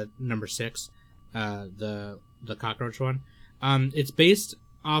the number 6, the cockroach one. It's based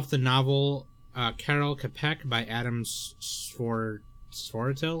off the novel Carol Capek by Adam Svorotil.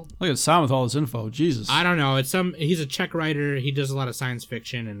 Look at Sam with all this info. Jesus. I don't know. He's a Czech writer. He does a lot of science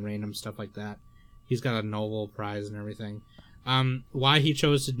fiction and random stuff like that. He's got a Nobel Prize and everything. Why he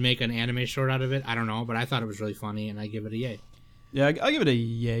chose to make an anime short out of it, I don't know, but I thought it was really funny, and I give it a yay. Yeah, I'll give it a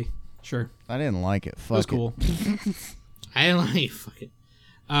yay. Sure. I didn't like it. Fuck It was cool. I didn't like fuck it.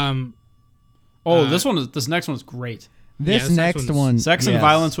 This next one is great. This this next one's one, Sex and yes.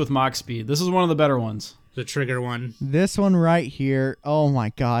 Violence with Mach Speed. This is one of the better ones. The trigger one. This one right here. Oh my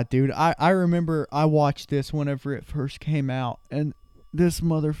god, dude. I remember I watched this whenever it first came out, and this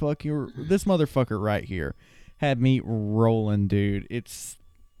motherfucker right here had me rolling, dude. It's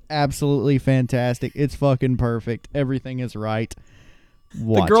absolutely fantastic. It's fucking perfect. Everything is right.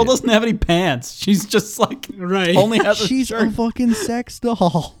 Watch The girl it. doesn't have any pants. She's just like Right. only has a She's shirt. a fucking sex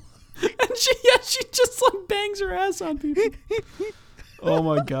doll. And she just like bangs her ass on people. Oh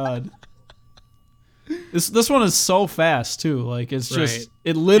my god. This one is so fast too. Like it's just Right.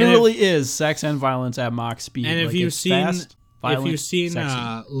 it literally is sex and violence at Mach speed. And if Like, you've it's seen, fast, violent, sexy.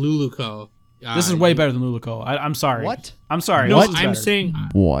 Luluco, This is way better than Luluco. I'm sorry. What? I'm sorry. No, This is I'm better. saying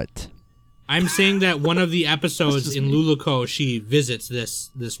What? that one of the episodes just in me. Luluco, she visits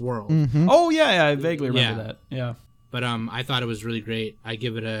this world. Mm-hmm. Oh yeah, I vaguely remember Yeah. that. Yeah. But I thought it was really great. I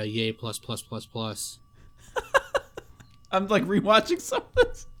give it a yay plus plus plus plus. I'm like rewatching some of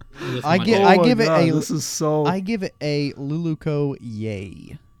this. With I my get- dad. I my give it God, a- This is so. I give it a Luluco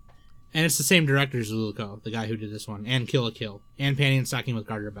yay. And it's the same director as Luluco, the guy who did this one, and Kill a Kill, and Panty and Stocking with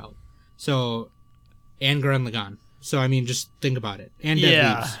Garter Belt. So, and Gurren Lagann. So, I mean, just think about it. And Dead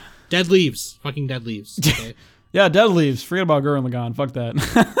Yeah. Leaves. Dead Leaves. Fucking Dead Leaves. Okay? Yeah, Dead Leaves. Forget about Gurren Lagann. Fuck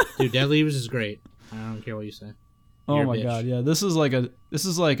that. Dude, Dead Leaves is great. I don't care what you say. Oh You're a my bitch. god, yeah. This is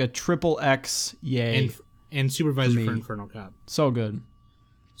like a triple X yay. And Supervisor For for me. Inferno Cop. So good.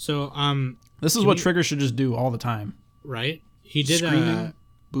 So, This is what Trigger should just do all the time. right? He did Screaming,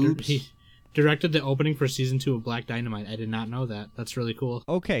 boobs. he directed the opening for season 2 of Black Dynamite. I did not know that. That's really cool.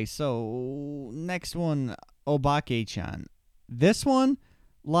 Okay, so next one, Obake-chan. This one,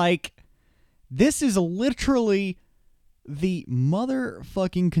 like, this is literally the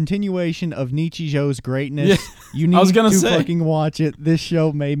motherfucking continuation of Nichijou's greatness. Yeah, You need I was gonna to say. fucking watch it. This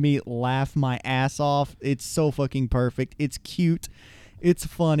show made me laugh my ass off. It's so fucking perfect. It's cute. It's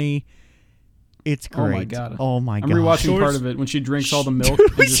funny. It's Oh great. my God. Oh my I'm god. rewatching Shorts- part of it when she drinks all the milk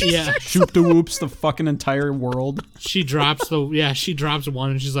and just Yeah. shoot the whoops the fucking entire world. She drops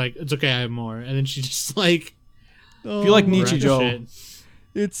one and she's like, "It's okay, I have more." And then she just like Oh If you like my Nichijou, Joe. Shit.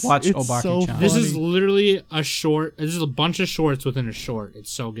 It's Watch it's Obake-chan. so funny. This is literally a short. This is a bunch of shorts within a short. It's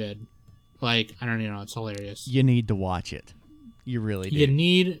so good. Like, I don't even know. It's hilarious. You need to watch it. You really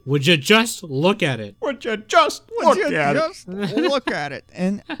do. Would you just look at it? Would you just Would you just look at it?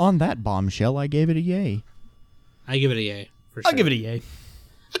 And on that bombshell, I gave it a yay. I give it a yay. For sure. I'll give it a yay.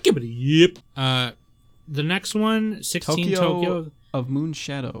 I'll give it a yip. The next one, 16 Tokyo. of Moon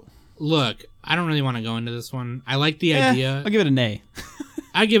Shadow. Look, I don't really want to go into this one. I like the idea. I'll give it a nay.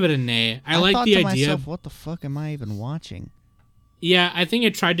 I give it a nay. I like thought the to idea. myself, what the fuck am I even watching? Yeah, I think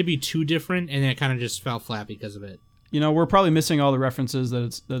it tried to be too different, and it kind of just fell flat because of it. You know, we're probably missing all the references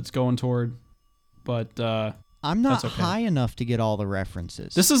that it's going toward, but I'm not That's okay. high enough to get all the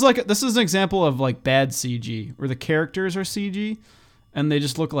references. this is an example of like bad CG where the characters are CG and they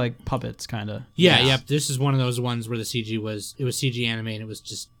just look like puppets kind of. Yeah, yep. This is one of those ones where the CG was CG anime and it was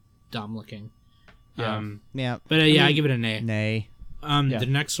just dumb looking. Yeah. yeah, But yeah, I give it a nay. nay. Yeah. The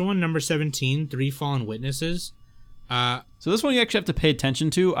next one, number 17, Three Fallen Witnesses. So this one you actually have to pay attention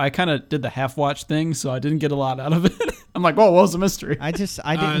to. I kind of did the half watch thing, so I didn't get a lot out of it. I'm like, whoa, what was the mystery? I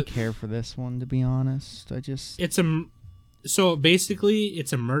didn't care for this one, to be honest. So basically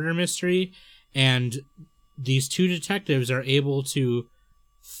it's a murder mystery, and these two detectives are able to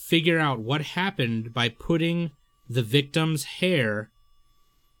figure out what happened by putting the victim's hair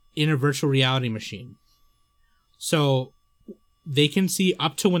in a virtual reality machine. So they can see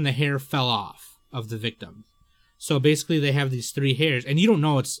up to when the hair fell off of the victim. So basically they have these 3 hairs, and you don't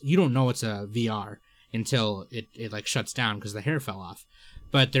know it's a VR until it like shuts down because the hair fell off.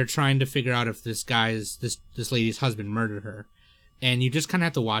 But they're trying to figure out if this lady's husband murdered her. And you just kind of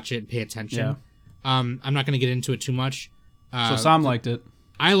have to watch it and pay attention. Yeah. I'm not going to get into it too much. So Sam liked it.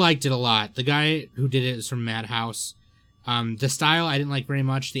 I liked it a lot. The guy who did it is from Madhouse. The style I didn't like very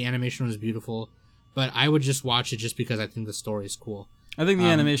much. The animation was beautiful. But I would just watch it just because I think the story is cool. I think the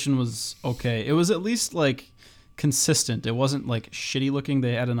animation was okay. It was at least like consistent. It wasn't like shitty looking.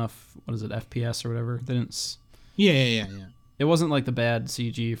 They had enough, what is it, FPS or whatever. They didn't. Yeah. It wasn't like the bad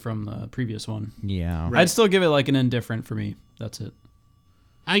CG from the previous one. Yeah. Right. I'd still give it like an indifferent for me. That's it.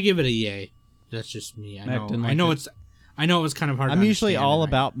 I give it a yay. That's just me. I Mac know. didn't I like know it. it was kind of hard. I'm to usually understand, all and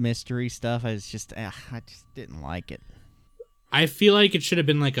about mystery stuff. I just didn't like it. I feel like it should have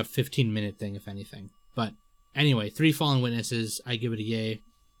been like a 15-minute thing, if anything. But Anyway, Three Fallen Witnesses. I give it a yay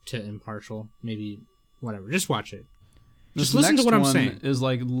to impartial. Maybe whatever. Just watch it. Just listen to what I'm saying. Is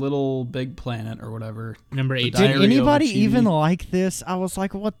like Little Big Planet or whatever. Number 8. Diary Did of a anybody Chibi. even like this? I was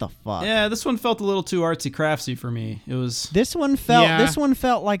like, what the fuck? Yeah, this one felt a little too artsy craftsy for me. It was. This one felt Yeah. this one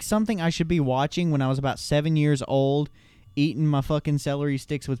felt like something I should be watching when I was about 7 years old, eating my fucking celery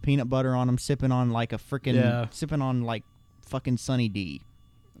sticks with peanut butter on them, sipping on like fucking Sunny D.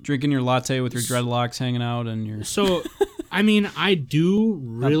 Drinking your latte with your dreadlocks hanging out and your. So, I mean, I do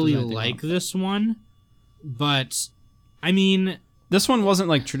really presenting like one. this one, but I mean, This one wasn't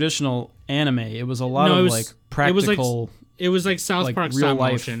like traditional anime. It was a lot No, of it was- like it was like practical, it was like South like Park real stop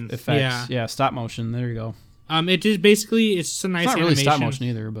life motion effects. Yeah. Stop motion. There you go. It is basically it's just a nice It's not really animation. stop motion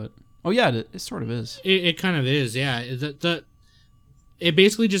either, but it sort of is. It kind of is, yeah. It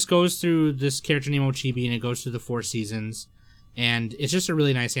basically just goes through this character named Ochibi, and it goes through the 4 seasons, and it's just a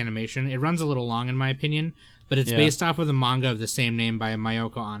really nice animation. It runs a little long, in my opinion, but it's Yeah. based off of the manga of the same name by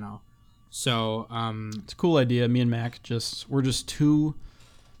Mayoko Ano. So, It's a cool idea. Me and Mac we're just too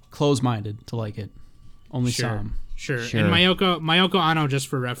close-minded to like it. Only some. Sure. Sure. And Mayoko Ano, just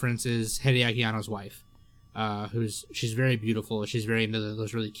for reference, is Hideaki Anno's wife. She's very beautiful. She's very into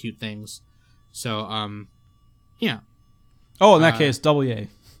those really cute things. So, yeah. Oh, in that case, double A.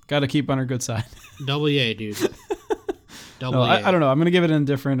 Got to keep on our good side. Double A, dude. Double No, A. I don't know. I'm gonna give it an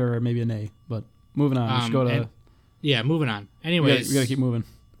indifferent or maybe an A. But moving on. We should go to. and- Yeah, moving on. We Anyways, gotta keep moving.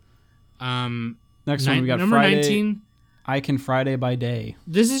 Next one we got number Friday. 19. Icon Friday by Day.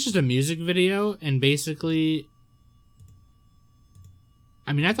 This is just a music video, and basically,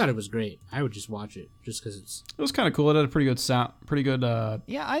 I mean, I thought it was great. I would just watch it just because it's. It was kind of cool. It had a pretty good sound. Pretty good.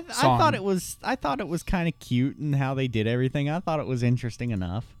 Yeah, I Song. thought it was kind of cute and how they did everything. I thought it was interesting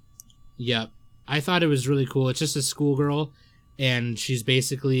enough. Yep, I thought it was really cool. It's just a schoolgirl, and she's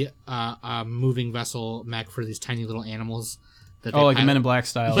basically a moving vessel mech for these tiny little animals. That like a pilot. Men in Black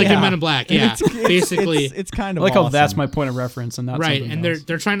style. Like Yeah. in Men in Black, yeah. Basically, it's kind I of like awesome. how that's my point of reference and not right, something and else.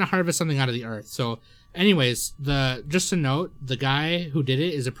 they're trying to harvest something out of the earth. So, anyways, just to note, the guy who did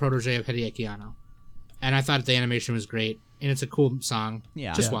it is a protege of Hideaki Anno, and I thought the animation was great, and it's a cool song.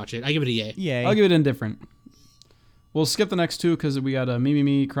 Yeah. Just Yeah. watch it. I give it a yay. Yay. I'll give it indifferent. We'll skip the next two because we got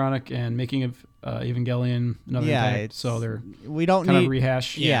Mimimi Chronic and Making of Evangelion. Another impact. it's- So they're we don't kind need of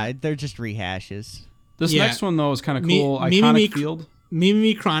rehash. Yeah, they're just rehashes. This Yeah. next one though is kind of Mi- cool. Mimimi Iconic Cr- Field.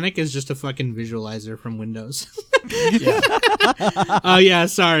 Mimimi Chronic is just a fucking visualizer from Windows. Yeah. Oh yeah,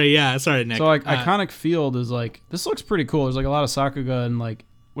 sorry, Nick. So like Iconic Field is like this looks pretty cool. There's like a lot of Sakuga and like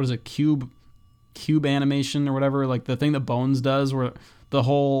what is it cube animation or whatever, like the thing that Bones does where the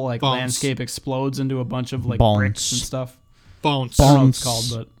whole like Bones. landscape explodes into a bunch of like Bones. bricks and stuff. Bones. I don't know what it's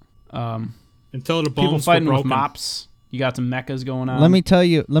Bones. called, but Until the bones people fighting were with broken. mops. You got some mechas going on. Let me tell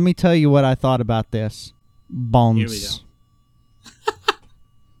you what I thought about this. Bones. Here we go.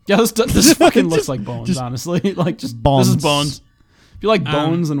 Yeah, this fucking looks Just- like Bones, just honestly. Like just Bones. This is Bones. If you like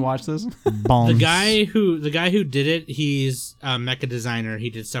Bones, then watch this. Bones. The guy who did it, he's a mecha designer. He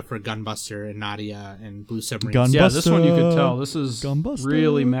did stuff for Gunbuster and Nadia and Blue Submarine. Gun- Yeah, this one you could Gunbuster. tell. This is Gunbuster.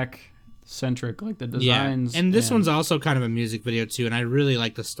 really mech centric. Like the Yeah, designs. and this one's also kind of a music video too, and I really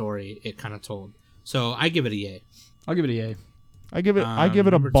like the story it kind of told. So I give it a yay. I'll give it a yay. I give it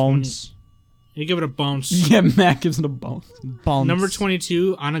a number bones. You give it a bounce. Yeah, Matt gives it a bone. Bones. Number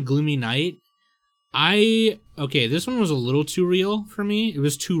 22, On a Gloomy Night. This one was a little too real for me. It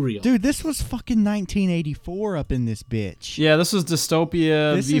was too real. Dude, this was fucking 1984 up in this bitch. Yeah, this is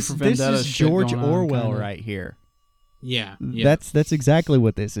dystopia. This V is for Vendetta. this is shit George going on, Orwell kinda. right here. Yeah. That's exactly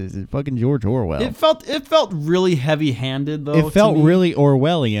what this is. It's fucking George Orwell. It felt really heavy handed though. It felt to me. really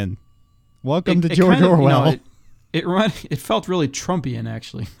Orwellian. Welcome to It George kind of, Orwell. it felt really Trumpian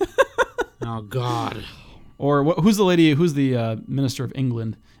actually. Oh God. Or who's the lady? Who's the minister of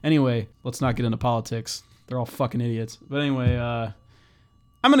England? Anyway, let's not get into politics. They're all fucking idiots. But anyway, I'm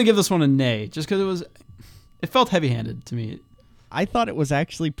gonna give this one a nay, just because it felt heavy-handed to me. I thought it was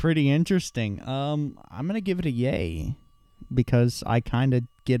actually pretty interesting. I'm gonna give it a yay because I kind of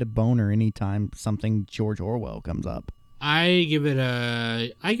get a boner anytime something George Orwell comes up. I give it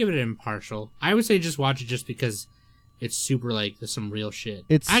an impartial. I would say just watch it just because it's super like there's some real shit.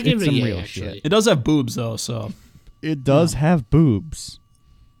 I give it's it a some yay, real actually. shit. It does have boobs though, so It does have boobs.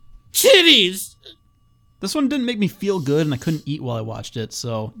 Titties. this one didn't make me feel good, and I couldn't eat while I watched it.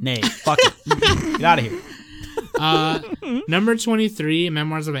 So nay, fuck it, get out of here. Number 23,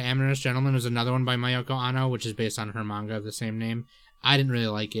 Memoirs of an Amorous Gentleman, was another one by Mayoko Ano, which is based on her manga of the same name. I didn't really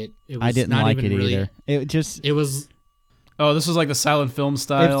like it. It was I didn't not like even it really, either. It just It was Oh, this was like the silent film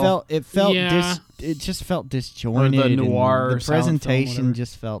style. it felt Yeah. it just felt disjointed. Or the noir and the silent film, presentation whatever.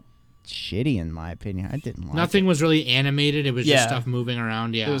 just felt shitty in my opinion. I didn't like Nothing it. was really animated. It was Yeah. just stuff moving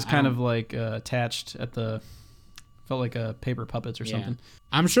around. Yeah, It was I kind don't- of like attached at the, felt like paper puppets or Yeah. something.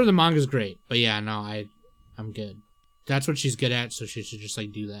 I'm sure the manga's great, but yeah, no, I'm good. That's what she's good at, so she should just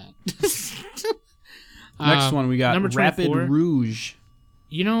like do that. Next one we got number Rapid 24. Rouge.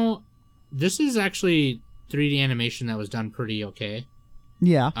 You know, this is actually 3D animation that was done pretty okay.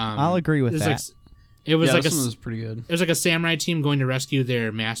 Yeah, I'll agree with it's that. Like, it was Yeah, like this a one was pretty good. it was like a samurai team going to rescue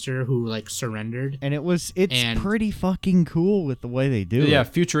their master who like surrendered. And it's and- pretty fucking cool with the way they do Yeah, it.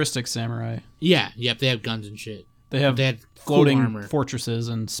 futuristic samurai. Yeah, yep, they have guns and shit. They have They had floating cool armor. fortresses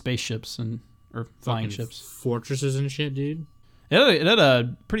and spaceships or flying Fucking ships. fortresses and shit, dude. It had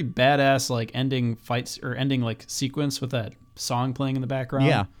a pretty badass like ending fights or ending like sequence with that song playing in the background.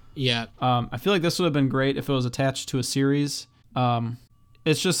 Yeah. Yeah, I feel like this would have been great if it was attached to a series.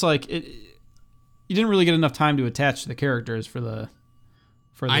 It's just like you didn't really get enough time to attach to the characters for the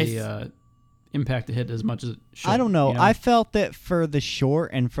impact to hit as much as it should. I don't know. you I felt that for the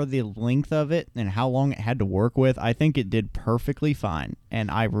short and for the length of it and how long it had to work with, I think it did perfectly fine. And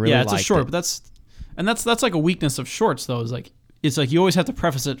I really yeah, it's a liked short, it. but that's like a weakness of shorts though. Is like it's like you always have to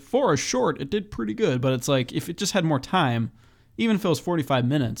preface it for a short. It did pretty good, but it's like if it just had more time, even if it was 45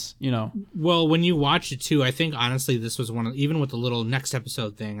 minutes, you know. well, when you watch it too, I think honestly this was one of, even with the little next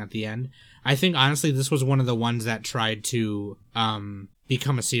episode thing at the end, I think honestly this was one of the ones that tried to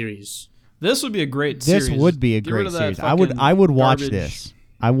become a series. This would be a great This series. would be a Get rid great of that series. fucking I would watch garbage, this.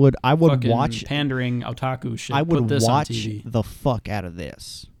 I would fucking watch pandering otaku shit. I Put would this watch on TV. the fuck out of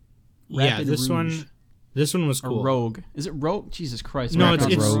this. Yeah, Rapid this Rouge. one was Or cool. Rogue. Is it Rogue? Jesus Christ. No,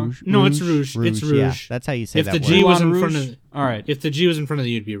 Rapid it's Rouge. no, it's Rouge. It's Rouge. Yeah, that's how you say If that the word. G was in Moulin front Rouge? of All right. if the G was in front of the,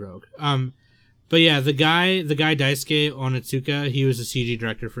 you'd be Rogue. But yeah, the guy Daisuke Onitsuka, he was the CG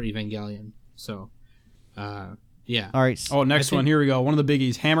director for Evangelion. So, yeah. All right. Oh, next I think- one. Here we go. One of the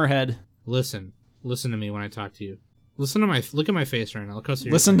biggies. Hammerhead. Listen to me when I talk to you. Look at my face right now. Look how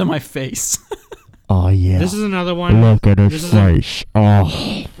serious. Listen to my face. Oh yeah. This is another one. Look at This his is a- face.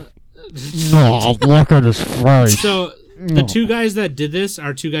 Oh. No, look at his face. So the two guys that did this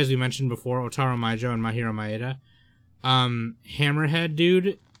are two guys we mentioned before, Otaro Maijo and Mahiro Maeda. Hammerhead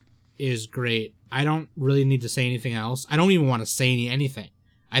dude is great. I don't really need to say anything else. I don't even want to say anything.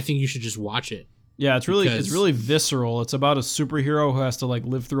 I think you should just watch it. Yeah, it's really Because- visceral. It's about a superhero who has to like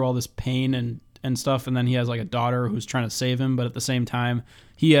live through all this pain and stuff, and then he has like a daughter who's trying to save him, but at the same time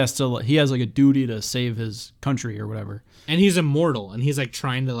he has like a duty to save his country or whatever. And he's immortal, and he's like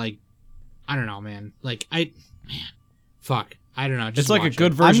trying to like, I don't know, man. Like fuck, I don't know. Just It's like a watch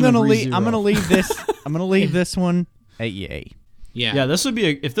good it. version I'm gonna of leave. ReZero. I'm gonna leave this. I'm gonna leave this one at yay. Yeah, Yeah, this would be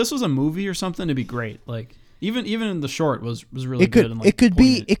if this was a movie or something, it'd be great. Like even in the short was really It good. could. And, like, It could be.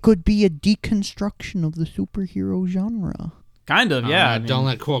 poignant. It could be a deconstruction of the superhero genre. Kind of, yeah. I mean, don't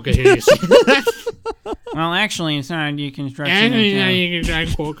let Quokka hear you say that. Well, actually, it's not a deconstruction.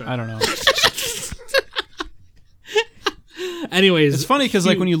 I don't know. Anyways, It's funny because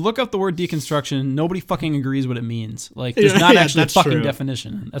like when you look up the word deconstruction, nobody fucking agrees what it means. Like there's not Yeah, actually a that's fucking true.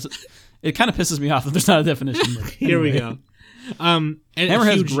 definition. It kind of pisses me off that there's not a definition. But here we anyway. go. And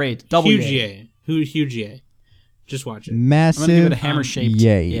Hammerhead's huge, great. Double huge yay. yay. Huge yay. Just watch it. Massive. I'm gonna give it a hammer shaped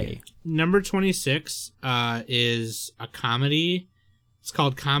yay. yay. Number 26 is a comedy. It's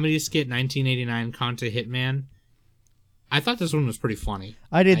called Comedy Skit 1989 Conta Hitman. I thought this one was pretty funny.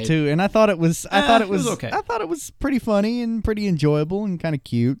 I did too, and I thought it was. I thought it it was was okay. I thought it was pretty funny and pretty enjoyable and kind of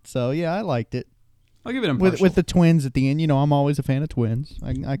cute. So yeah, I liked it. I'll give it impartial. With the twins at the end, you know, I'm always a fan of twins.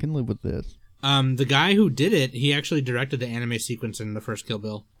 I can live with this. The guy who did it, he actually directed the anime sequence in the first Kill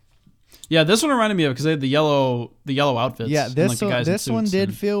Bill. Yeah, this one reminded me of because they had the yellow outfits. Yeah, and, this like, the one, guys in this one suits did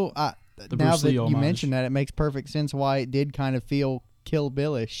and- feel. the Now Bruce that Lee you homage. mentioned that, it makes perfect sense why it did kind of feel Kill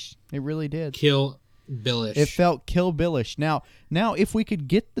Billish. It really did. Kill Billish. It felt Kill Billish. Now, if we could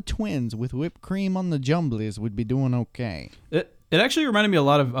get the twins with whipped cream on the jumblies, we'd be doing okay. It actually reminded me a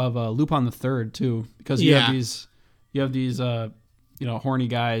lot of Lupin the Third too, because you have these horny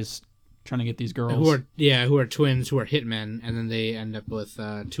guys trying to get these girls. who are twins, who are hitmen, and then they end up with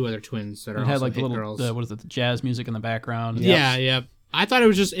two other twins that are It also had like the hit little girls. the jazz music in the background. Yeah, yeah. I thought it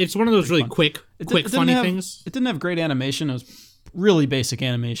was just, it's one of those really quick, It didn't funny have- things. It didn't have great animation. It was really basic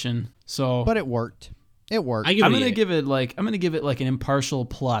animation. So But it worked. It worked. I give I'm it a gonna yay. give it like an impartial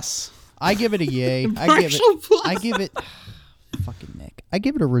plus. I give it a yay. Impartial plus. I give it. Fucking Nick. I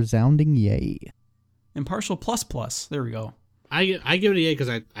give it a resounding yay. Impartial plus plus. There we go. I give it a yay because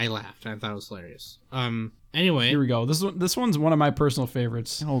I laughed. I thought it was hilarious. Anyway, Here we go. This one's one of my personal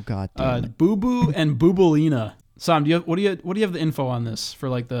favorites. Oh god damn it. Boo Boo and Boobulina. Sam, what do you have the info on this for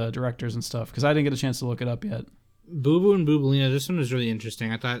like the directors and stuff? Because I didn't get a chance to look it up yet. Boo Boo and Boobalina, this one was really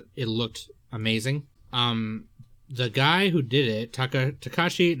interesting. I thought it looked amazing. The guy who did it,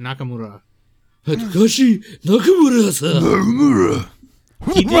 Takashi Nakamura. Takashi Nakamura.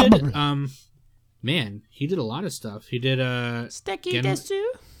 He did, he did a lot of stuff. He did, he's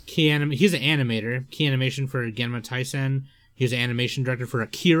an animator. Key animation for Genma Taisen. He was an animation director for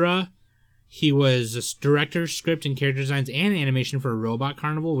Akira. He was a director, script, and character designs and animation for Robot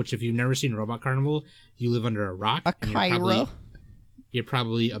Carnival, which if you've never seen Robot Carnival, you live under a rock. You're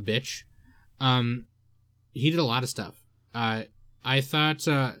probably a bitch. He did a lot of stuff. I thought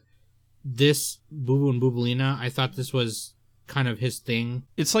this Boo Boo and Boobalina, I thought this was kind of his thing.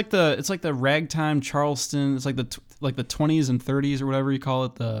 It's like the ragtime Charleston. It's like the 20s and 30s or whatever you call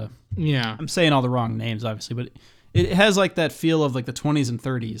it. Yeah. I'm saying all the wrong names, obviously, but it has like that feel of like the 20s and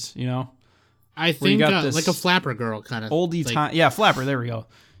 30s, you know? I think like a Flapper Girl kind of oldie time. Yeah, Flapper. There we go.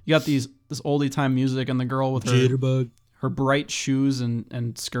 You got this oldie time music and the girl with her bright shoes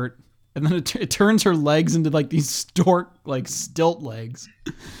and skirt, and then it turns her legs into like these stilt legs,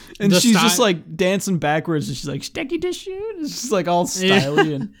 and she's just like dancing backwards, and she's like "Sticky to shoot." It's just like all stylish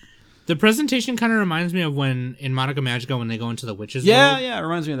and. The presentation kind of reminds me of when in Madoka Magica when they go into the witches' world. Yeah, it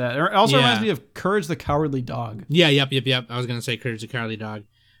reminds me of that. It also reminds me of Courage the Cowardly Dog. Yeah, yep. I was gonna say Courage the Cowardly Dog.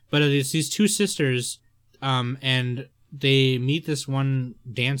 But it's these two sisters, and they meet this one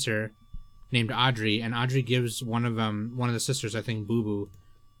dancer named Audrey, and Audrey gives one of the sisters, I think Boo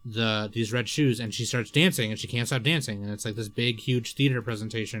Boo, these red shoes, and she starts dancing, and she can't stop dancing, and it's like this big, huge theater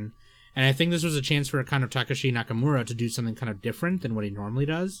presentation. And I think this was a chance for kind of Takashi Nakamura to do something kind of different than what he normally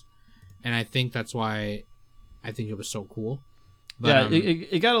does, and I think that's why I think it was so cool. But, yeah,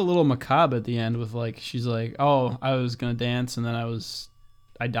 it got a little macabre at the end with like she's like, oh, I was gonna dance, and then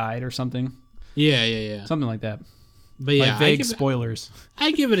I died or something. Yeah. Something like that. But yeah, like vague spoilers. I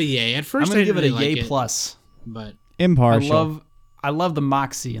give it a yay. At first, I'm gonna give it a really yay plus. But impartial. I love the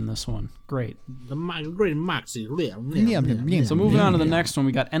moxie in this one. Great. The great moxie. So moving on to the next one,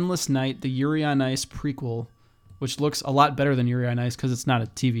 we got Endless Night, the Yuri on Ice prequel, which looks a lot better than Yuri on Ice because it's not a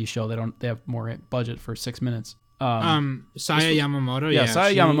TV show. They have more budget for 6 minutes. Saya Yamamoto. Yeah,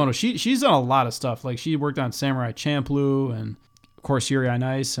 Saya Yamamoto. She's done a lot of stuff. Like she worked on Samurai Champloo and. Of course, Yuri on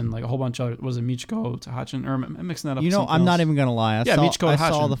Ice and like a whole bunch of other, was it Michiko Tahachin? Or am I mixing that up? You know, I'm not even gonna lie. Michiko I saw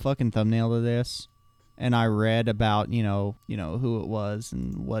Tahachin. the fucking thumbnail of this, and I read about you know who it was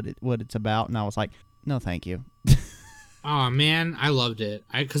and what it's about, and I was like, no, thank you. Oh man, I loved it.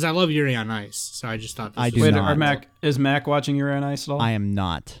 Because I love Yuri on Ice, so I just thought. Is Mac watching Yuri on Ice at all? I am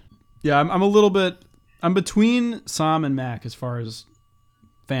not. Yeah, I'm a little bit. I'm between Sam and Mac as far as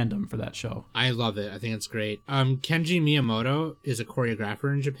fandom for that show. I love it. I think it's great. Kenji Miyamoto is a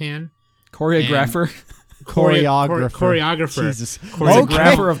choreographer in Japan. Choreographer? Choreographer. Jesus.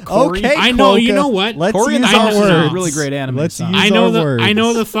 Choreographer of Cory. Okay, I know. Coca, You know what? Let's Cory use and our Ice is words. a really great anime. Let's song. use our words. I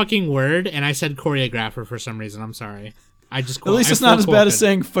know the fucking word, and I said choreographer for some reason. I'm sorry. I just. At least it's not as bad as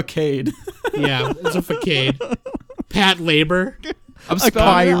saying facade. Yeah, it's a facade. Pat Labor. I'm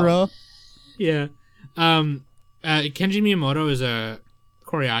Akira. Yeah. Kenji Miyamoto is a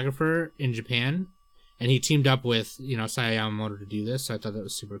choreographer in Japan, and he teamed up with Saya Yamamoto to do this, so I thought that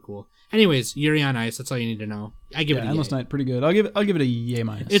was super cool. Anyways, Yuri on Ice, that's all you need to know. I give it a Endless yay. Night, pretty good. I'll give it a yay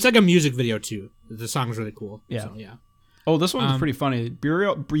minus. It's like a music video too. The song's really cool. Yeah. So, yeah. Oh, this one's pretty funny.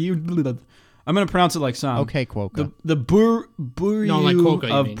 I'm gonna pronounce it like Sam. Okay, Quokka. The Buryu No, like Quokka,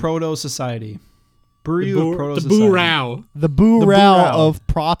 you of mean. Proto Society. Buryu of Proto The Society. Boo-Rao. The Boo-Rao Boo-Rao. of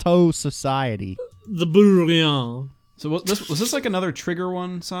Proto Society. The Boo-Rao. So was this like another Trigger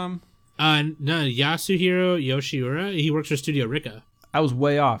one, Sam? No, Yasuhiro Yoshiura. He works for Studio Rika. I was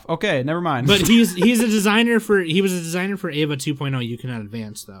way off. Okay, never mind. But he was a designer for Ava 2.0 You Cannot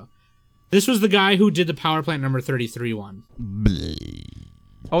Advance though. This was the guy who did the Power Plant number 33 one.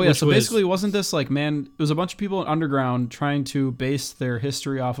 Oh yeah, which so was- basically wasn't this like it was a bunch of people in underground trying to base their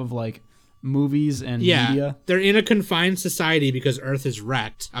history off of like movies and media. They're in a confined society because Earth is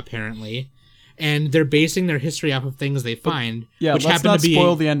wrecked apparently. And they're basing their history off of things they find. Yeah, which let's happen not to be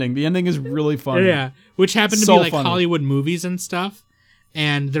spoil the ending. The ending is really funny. Yeah, which happen to So be like funny. Hollywood movies and stuff.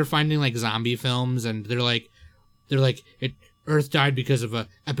 And they're finding like zombie films, and they're like, Earth died because of a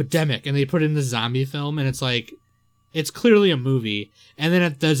epidemic, and they put in the zombie film, and it's like, it's clearly a movie. And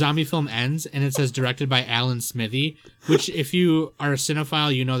then the zombie film ends, and it says directed by Alan Smithy, which if you are a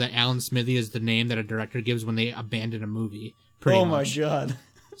cinephile, you know that Alan Smithy is the name that a director gives when they abandon a movie. Pretty much. god.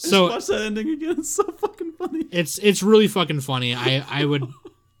 So Watch that ending again. It's so fucking funny. it's really fucking funny. I would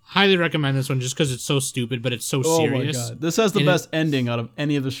highly recommend this one just because it's so stupid, but it's so serious. Oh my god. This has the And best ending out of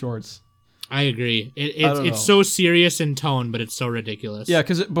any of the shorts. I agree. I don't know. It's so serious in tone, but it's so ridiculous. Yeah,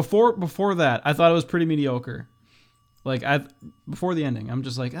 because before that, I thought it was pretty mediocre. Like before the ending, I'm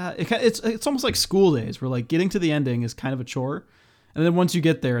just like, it's almost like School Days, where like getting to the ending is kind of a chore, and then once you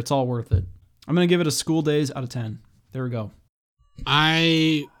get there, it's all worth it. I'm gonna give it a School Days out of 10. There we go.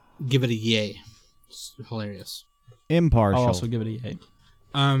 I give it a yay. It's hilarious. Impartial. I'll also give it a yay.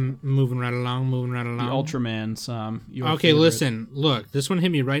 Moving right along. The Ultraman's. Okay, favorite. listen. Look, this one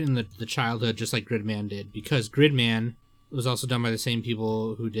hit me right in the childhood, just like Gridman did, because Gridman was also done by the same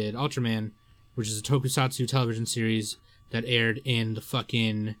people who did Ultraman, which is a tokusatsu television series that aired in the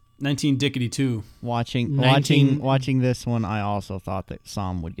fucking 1992. Watching this one, I also thought that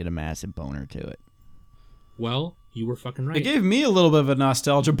Sam would get a massive boner to it. Well, you were fucking right. It gave me a little bit of a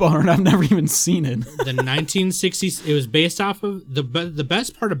nostalgia boner, and I've never even seen it. The 1960s. It was based off of the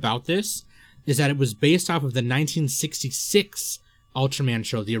best part about this is that it was based off of the 1966 Ultraman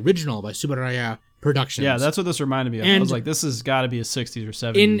show, the original by Subaraya Productions. Yeah, that's what this reminded me of. I was like, this has got to be a 60s or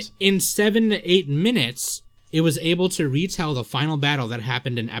 70s. In 7 to 8 minutes, it was able to retell the final battle that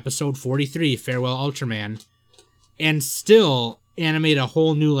happened in episode 43, Farewell Ultraman, and still animate a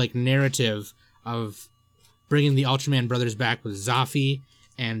whole new like narrative of bringing the Ultraman brothers back with Zafi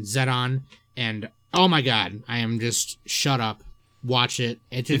and Zedon, and oh my god, I am just shut up. Watch it.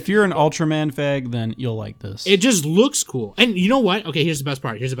 If you're an Ultraman fag, then you'll like this. It just looks cool. And you know what? Okay, here's the best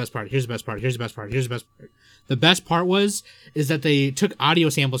part. The best part is that they took audio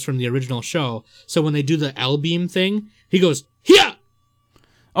samples from the original show, so when they do the L-beam thing, he goes, "Here!"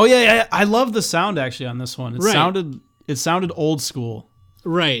 Oh yeah, I love the sound actually on this one. It sounded old school.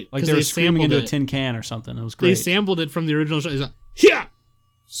 Right. Like they were screaming into a tin can or something. It was great. They sampled it from the original show. He's like, "Here!"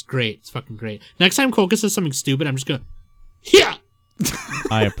 It's great. It's fucking great. Next time Coca says something stupid, I'm just going, "Here!"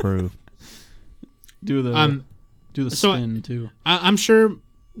 I approve. Do the spin too. I'm sure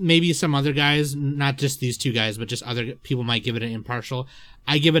maybe some other guys, not just these two guys, but just other people might give it an impartial.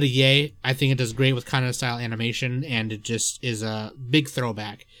 I give it a yay. I think it does great with kind of style animation, and it just is a big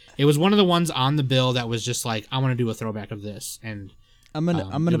throwback. It was one of the ones on the bill that was just like, I want to do a throwback of this, and I'm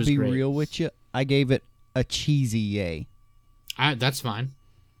gonna be great. Real with you. I gave it a cheesy yay. That's fine.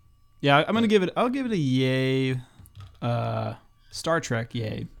 Yeah, I'll give it a yay. Star Trek,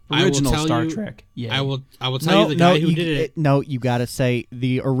 yay. Original Star Trek, yay. I will tell you the guy who did it. No, you gotta say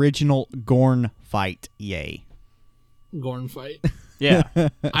the original Gorn fight, yay. Gorn fight. Yeah,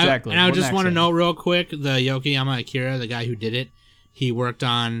 exactly. I just want to know real quick, the Yokoyama Akira, the guy who did it, he worked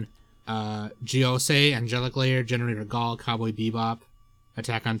on Gyosei, Angelic Layer, Generator Gall, Cowboy Bebop,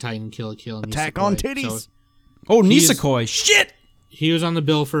 Attack on Titan, Kill la Kill, and Attack Nisekoi. on Titties. Nisekoi. Shit! He was on the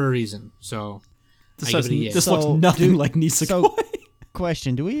bill for a reason, so this looks nothing like Nisekoi. So,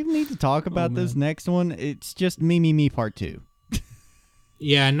 question, do we even need to talk about this next one? It's just Me Part 2.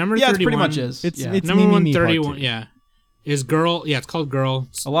 Yeah, number 31. Yeah, it pretty much is. It's number Me 131, yeah. Is Girl, yeah, it's called Girl.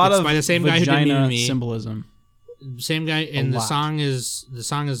 A lot of by the same guy who did Me. Symbolism. Same guy, and the song is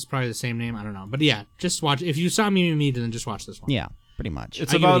probably the same name, I don't know. But yeah, just watch. If you saw Me, then just watch this one. Yeah, pretty much.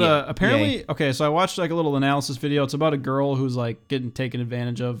 It's about apparently, okay, so I watched like a little analysis video. It's about a girl who's like getting taken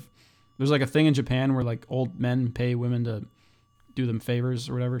advantage of. There's like a thing in Japan where like old men pay women to do them favors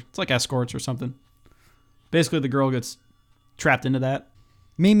or whatever. It's like escorts or something. Basically, the girl gets trapped into that.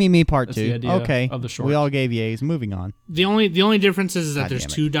 Me Part That's 2. the idea Okay, of the short. we all gave yays. Moving on. The only difference is that there's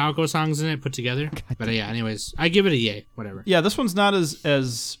damn it. 2 Dowko songs in it put together. But yeah, anyways, I give it a yay. Whatever. Yeah, this one's not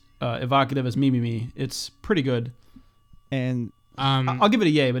as evocative as Me. It's pretty good. And I'll give it a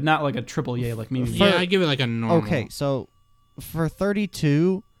yay, but not like a triple yay like Me. Yeah, I give it like a normal. okay, so for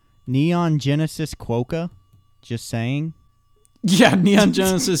 32, Neon Genesis Quokka. Just saying. Yeah, Neon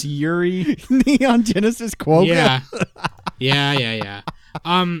Genesis Yuri. Neon Genesis Quokka. Yeah.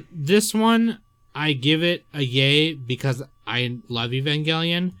 This one, I give it a yay because I love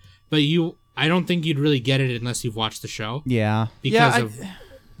Evangelion, but I don't think you'd really get it unless you've watched the show. Yeah. Because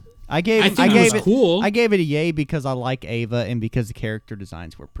I gave it cool. I gave it a yay because I like Ava and because the character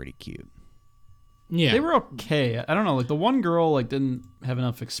designs were pretty cute. Yeah. They were okay. I don't know, like the one girl like didn't have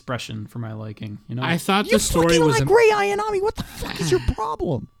enough expression for my liking, you know? I thought the story was like Rei Ayanami. What the fuck is your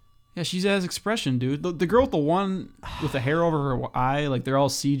problem? Yeah, she has expression, dude. The girl with the one with the hair over her eye, like they're all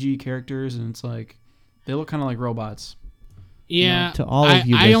CG characters, and it's like they look kind of like robots. Yeah. To all of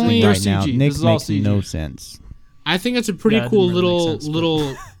you listening right now, CG. Nick This is all makes CG. no sense. I think it's a pretty cool didn't really make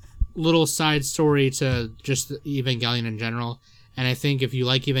sense, little side story to just Evangelion in general. And I think if you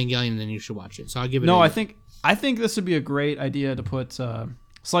like Evangelion, then you should watch it. So I'll give it. I think this would be a great idea to put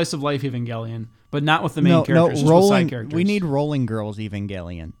slice of life Evangelion, but not with the main characters, just with side characters. We need Rolling Girls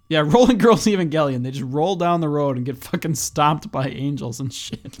Evangelion. Yeah, Rolling Girls Evangelion. They just roll down the road and get fucking stomped by angels and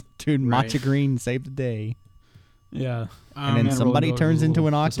shit. Dude, Right. Matcha Green saved the day. Yeah. And then man, somebody Rolling turns Girls is a into an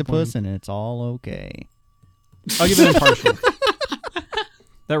little octopus disappointing. and it's all okay. I'll give it impartial.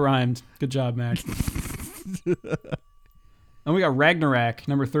 That rhymed. Good job, Mac. And we got Ragnarok,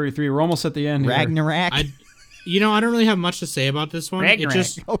 number 33. We're almost at the end here. Ragnarok. I don't really have much to say about this one. Ragnarok. It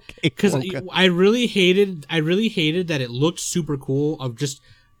just Okay. because Quokka. I really hated that it looked super cool of just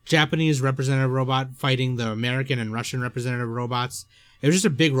Japanese representative robot fighting the American and Russian representative robots. It was just a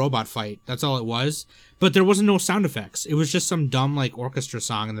big robot fight. That's all it was. But there wasn't no sound effects. It was just some dumb like orchestra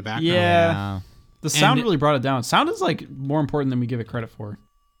song in the background. Yeah. The sound And- really brought it down. Sound is like more important than we give it credit for.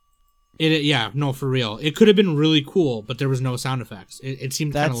 No, for real. It could have been really cool, but there was no sound effects. It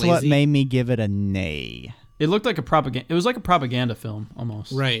seemed kind of That's lazy. what made me give it a nay. It looked like a propaganda. It was like a propaganda film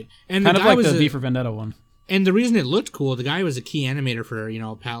almost. Right. And Kind the of guy like was the V for Vendetta one. and the reason it looked cool, the guy was a key animator for,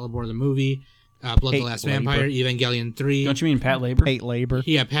 Pat Labor the movie, Blood the Last Labor. Vampire, Evangelion 3. Don't you mean Pat Labor? Pate labor.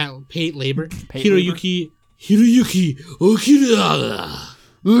 Yeah, Pate Labor. Pate Hiroyuki Okida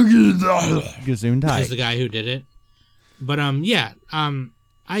Gesundheit. is the guy who did it. But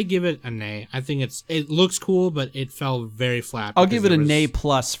I give it a nay. I think it looks cool, but it fell very flat. I'll because give it a there was- nay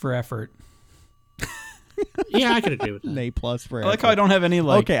plus for effort. Yeah, I could agree with that. Nay plus for I like how I don't have any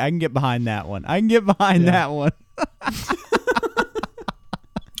like. Okay, I can get behind that one. That one.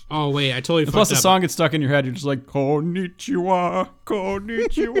 Oh wait, I totally Plus, fucked the up. song gets stuck in your head. You're just like, konnichiwa,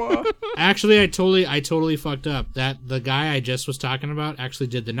 konnichiwa. Actually, I totally fucked up. That the guy I just was talking about actually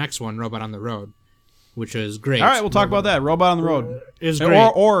did the next one, Robot on the Road, which is great. All right, we'll talk about that. Robot on the Road. It's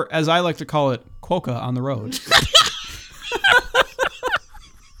great. Or as I like to call it, Quokka on the road.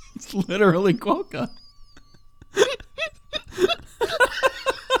 It's literally Quokka.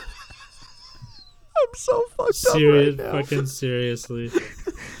 I'm so fucked Serious, up right now. fucking seriously.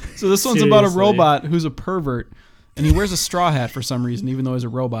 So this one's about a Seriously. robot who's a pervert, and he wears a straw hat for some reason, even though he's a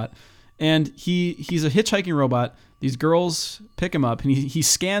robot. And he's a hitchhiking robot. These girls pick him up, and he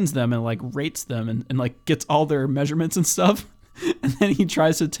scans them and like rates them and like gets all their measurements and stuff. And then he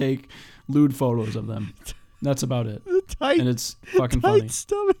tries to take lewd photos of them. That's about it. The tight, And it's fucking tight funny.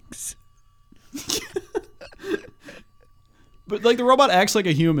 stomachs. But like the robot acts like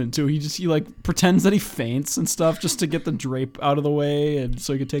a human too. He like pretends that he faints and stuff just to get the drape out of the way, and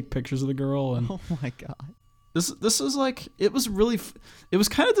so he could take pictures of the girl. And Oh my god. this is like it was really it was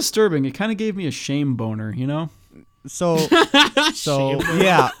kind of disturbing. It kind of gave me a shame boner, you know. So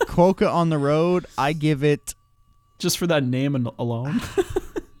yeah, Quokka on the Road. I give it. Just for that name alone.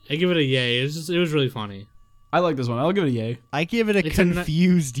 I give it a yay. It was really funny. I like this one. I'll give it a yay. I give it a It's a ni-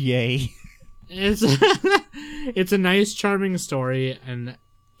 confused yay. It's it's a nice, charming story, and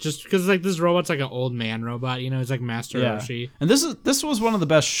just because like this robot's like an old man robot, it's like Master Roshi. And this was one of the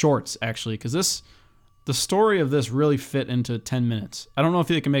best shorts actually, because the story of this really fit into 10 minutes. I don't know if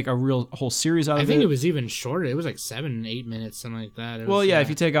they can make a whole series out of I it. think it was even shorter. It was like 7-8 minutes, something like that. It Well, was, yeah, if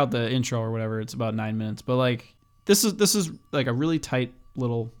you take out the intro or whatever, it's about 9 minutes. But like this is like a really tight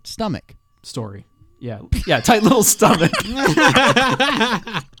little Stomach. story. Yeah, tight little stomach.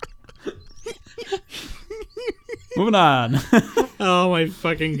 Moving on. oh my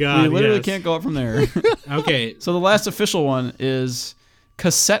fucking god! We literally yes. can't go up from there. Okay, So the last official one is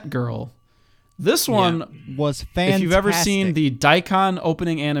Cassette Girl. This one, Was fantastic. if you've ever seen the Daikon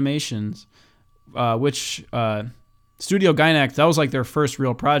opening animations, which Studio Gainax, that was like their first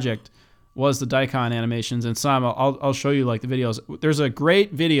real project, was the Daikon animations. And Sam, I'll show you like the videos. There's a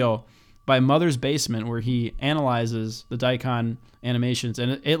great video by Mother's Basement where he analyzes the Daikon animations,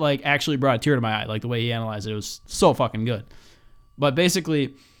 and it like actually brought a tear to my eye, like the way he analyzed it. It was so fucking good. But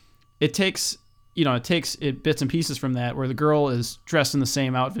basically, it takes bits and pieces from that, where the girl is dressed in the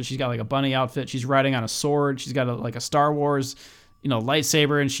same outfit. She's got like a bunny outfit. She's riding on a sword. She's got like a Star Wars,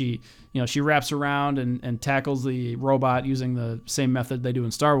 lightsaber, and she wraps around and tackles the robot using the same method they do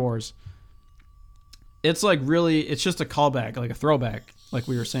in Star Wars. It's like really, it's just a callback, like a throwback, like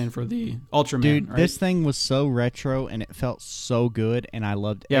we were saying for the Ultraman. Dude, right? this thing was so retro and it felt so good, and I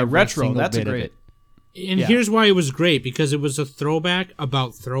loved every retro. single That's a bit of great. it. and Yeah. here's why it was great, because it was a throwback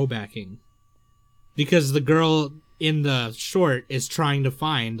about throwbacking. Because the girl in the short is trying to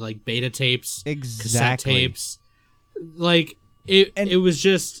find like beta tapes, cassette Exactly. tapes, like it. And- It was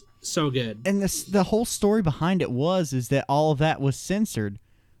just so good. And the whole story behind it is that all of that was censored,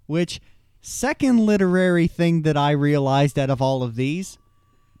 which second literary thing that I realized out of all of these,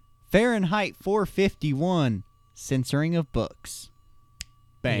 Fahrenheit 451, censoring of books.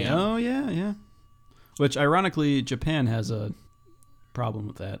 Bam. Oh yeah. Which ironically, Japan has a problem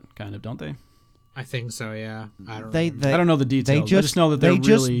with that, kind of, don't they? I think so. Yeah, I don't. They, remember. they I don't know the details. I just know that they're they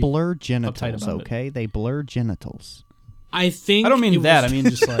just really blur uptight genitals, about it. okay? They blur genitals. I think I don't mean it that. was- I mean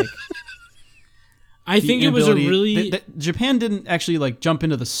just like I think it was a really Japan didn't actually like jump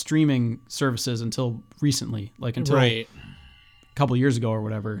into the streaming services until recently, like until right. a couple years ago or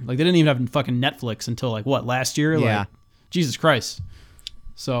whatever. Like they didn't even have fucking Netflix until like what, last year? Yeah. Like, Jesus Christ.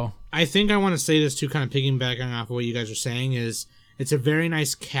 So I think I want to say this too, kind of piggybacking off of what you guys are saying, is it's a very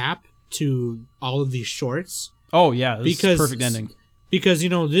nice cap to all of these shorts. oh yeah, this is a perfect ending. Because, you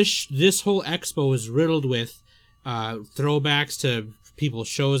know, this whole expo is riddled with throwbacks to people's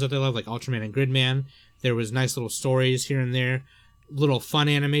shows that they love, like Ultraman and Gridman. There was nice little stories here and there, little fun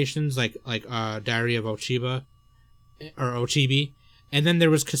animations like Diary of Ochiba or Ochibi, and then there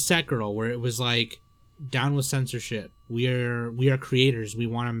was Cassette Girl, where it was like, down with censorship. We are creators. We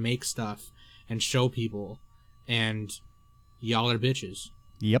want to make stuff and show people, and y'all are bitches.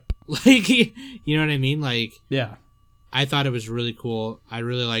 Yep. Like, you know what I mean? Like, Yeah. I thought it was really cool. I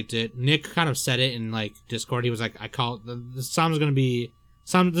really liked it. Nick kind of said it in like Discord. He was like, "I call it the Sam's gonna be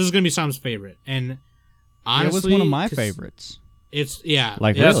Sam. This is gonna be Sam's favorite." And honestly, it was one of my favorites. It's Like Yeah,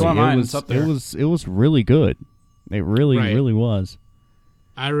 it's really, one of mine. it It's was up there. it was really good. It really Right. really was.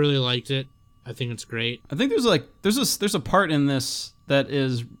 I really liked it. I think it's great. I think there's a part in this that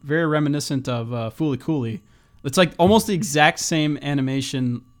is very reminiscent of Fooly Cooly. It's like almost the exact same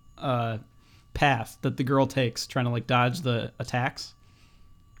animation path that the girl takes trying to like dodge the attacks.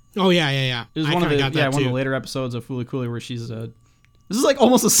 Oh yeah. It was I one of kinda the got that one of too. the later episodes of Fooly Cooly where she's this is like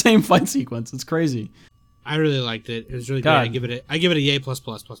almost the same fight sequence. It's crazy. I really liked it. It was really God. great. I give it a yay plus.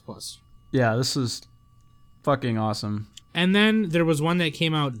 Yeah, this is fucking awesome. And then there was one that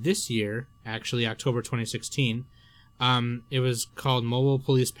came out this year, actually October 2016. It was called Mobile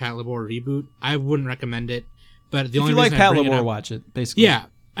Police Patlabor Reboot. I wouldn't recommend it, but the If only you like reason I bring it Patlabor, up, watch it. Basically, yeah,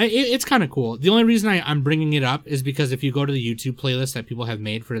 it's kind of cool. The only reason I'm bringing it up is because if you go to the YouTube playlist that people have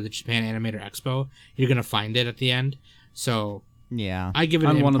made for the Japan Animator Expo, you're gonna find it at the end. So Yeah. I give it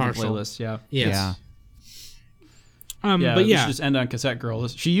on an one impartial. of the playlists. Yeah, Yes. Yeah. yeah. But We yeah, should just end on Cassette Girl.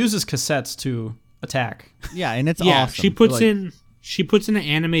 She uses cassettes to attack. Yeah, and it's yeah. awesome. She puts in an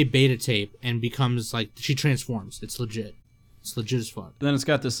anime beta tape and becomes like, she transforms. It's legit. It's legit as fuck. Then it's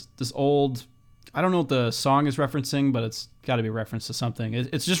got this old, I don't know what the song is referencing, but it's got to be referenced to something.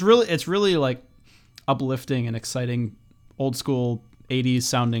 It's really like uplifting and exciting, old school 80s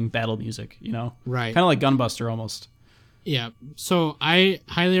sounding battle music, you know? Right. Kind of like Gunbuster almost. Yeah. So I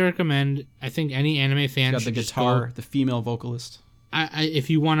highly recommend. I think any anime fan Got should the just guitar, go. the female vocalist. If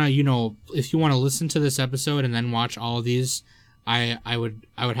you wanna, if you wanna listen to this episode and then watch all of these, I would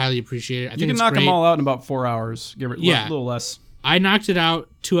highly appreciate it. I think You can it's knock great. them all out in about 4 hours. Give it Yeah. a little less. I knocked it out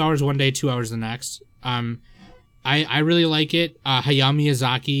 2 hours one day, 2 hours the next. I really like it. Hayao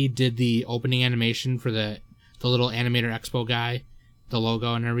Miyazaki did the opening animation for the little Animator Expo guy, the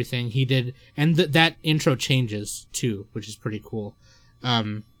logo and everything. He did, and that intro changes too, which is pretty cool.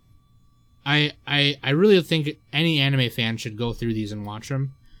 I really think any anime fan should go through these and watch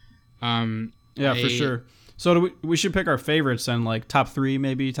them. Yeah, for sure. So we should pick our favorites and like top 3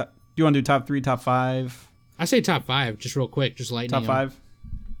 maybe. Do you want to do top 3, top 5? I say top 5, just real quick, just lightning. Top 5?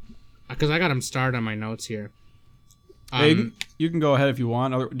 Because I got them starred on my notes here. Hey, you can go ahead if you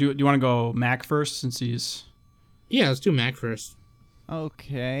want. Or do you want to go Mac first since he's... Yeah, let's do Mac first.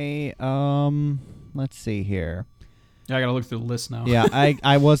 Okay. Let's see here. Yeah, I got to look through the list now. Yeah,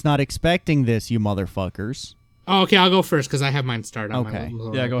 I was not expecting this, you motherfuckers. Oh, okay, I'll go first because I have mine started on Okay. my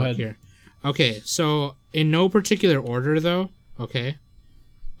little Yeah, go notebook ahead. here. Okay, so in no particular order though. Okay.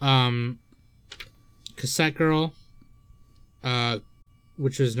 Cassette Girl,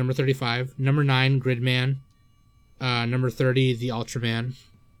 which was number 35. Number 9, Gridman. Number 30, The Ultraman.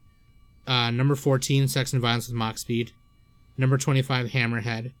 Number 14, Sex and Violence with Mach Speed. Number 25,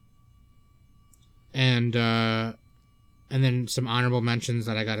 Hammerhead. And then some honorable mentions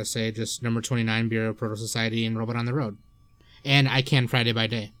that I gotta say. Just number 29, Bureau of Proto Society and Robot on the Road. And I Can Friday by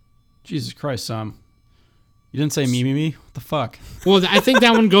Day. Jesus Christ, Sam. You didn't say me? What the fuck? Well, I think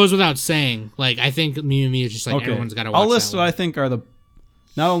that one goes without saying. Like, I think Me is just like, everyone's gotta watch I'll list that what one. I think are the...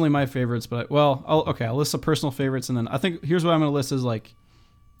 Not only my favorites, but... I'll list some personal favorites, and then I think... Here's what I'm going to list is, like,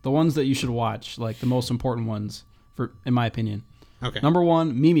 the ones that you should watch. Like, the most important ones, in my opinion. Okay. Number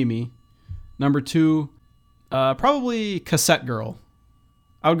 1, Me. Number 2, probably Cassette Girl.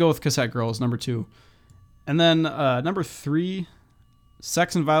 I would go with Cassette Girl as number 2. And then number 3,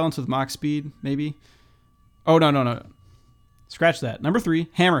 Sex and Violence with Mach Speed, maybe. Oh, no. Scratch that. Number 3,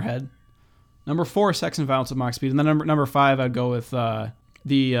 Hammerhead. Number 4, Sex and Violence with Mach Speed. And then number 5, I'd go with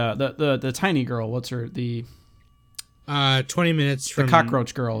the tiny girl. What's her? The 20 minutes from... the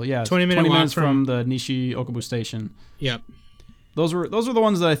cockroach girl. Yeah, 20 minutes from the Nishi Okubu Station. Yep. Those are the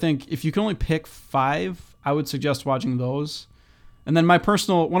ones that I think if you can only pick 5, I would suggest watching those. And then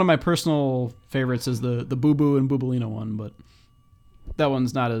one of my personal favorites is the Boo Boo and Boobalina one, but that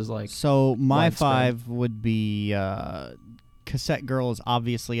one's not as like. So my widespread. 5 would be Cassette Girl is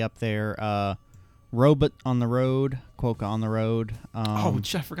obviously up there. Robot on the Road, Quokka on the Road. I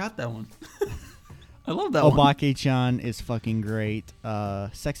forgot that one. I love that one. Obake-chan is fucking great.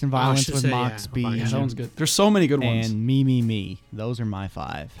 Sex and Violence with Mox B. Yeah, that one's good. There's so many good ones. And Me. Those are my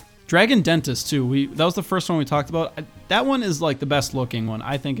 5. Dragon Dentist too. That was the first one we talked about. That one is like the best looking one.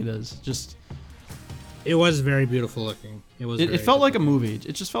 I think it is. Just It was very beautiful looking. it felt like a movie.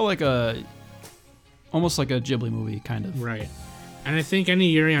 It just felt like almost like a Ghibli movie kind of. Right. And I think any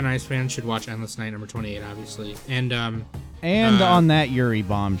Yuri on Ice fan should watch Endless Night number 28, obviously. And on that Yuri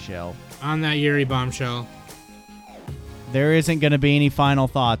bombshell. On that Yuri bombshell. There isn't going to be any final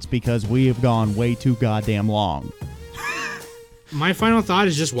thoughts because we have gone way too goddamn long. My final thought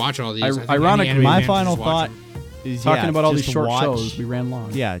is just watch all these. I think Ironically, any anime my fan should final just watch thought them. is Talking about all these just short watch- shows, we ran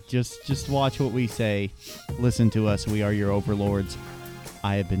long. Yeah, just watch what we say. Listen to us. We are your overlords.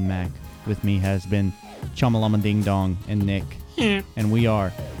 I have been Mac. With me has been Chumalama Ding Dong and Nick. And we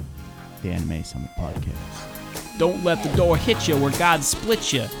are the Anime Summit Podcast. Don't let the door hit you where God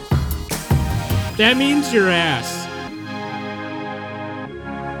split you. That means your ass.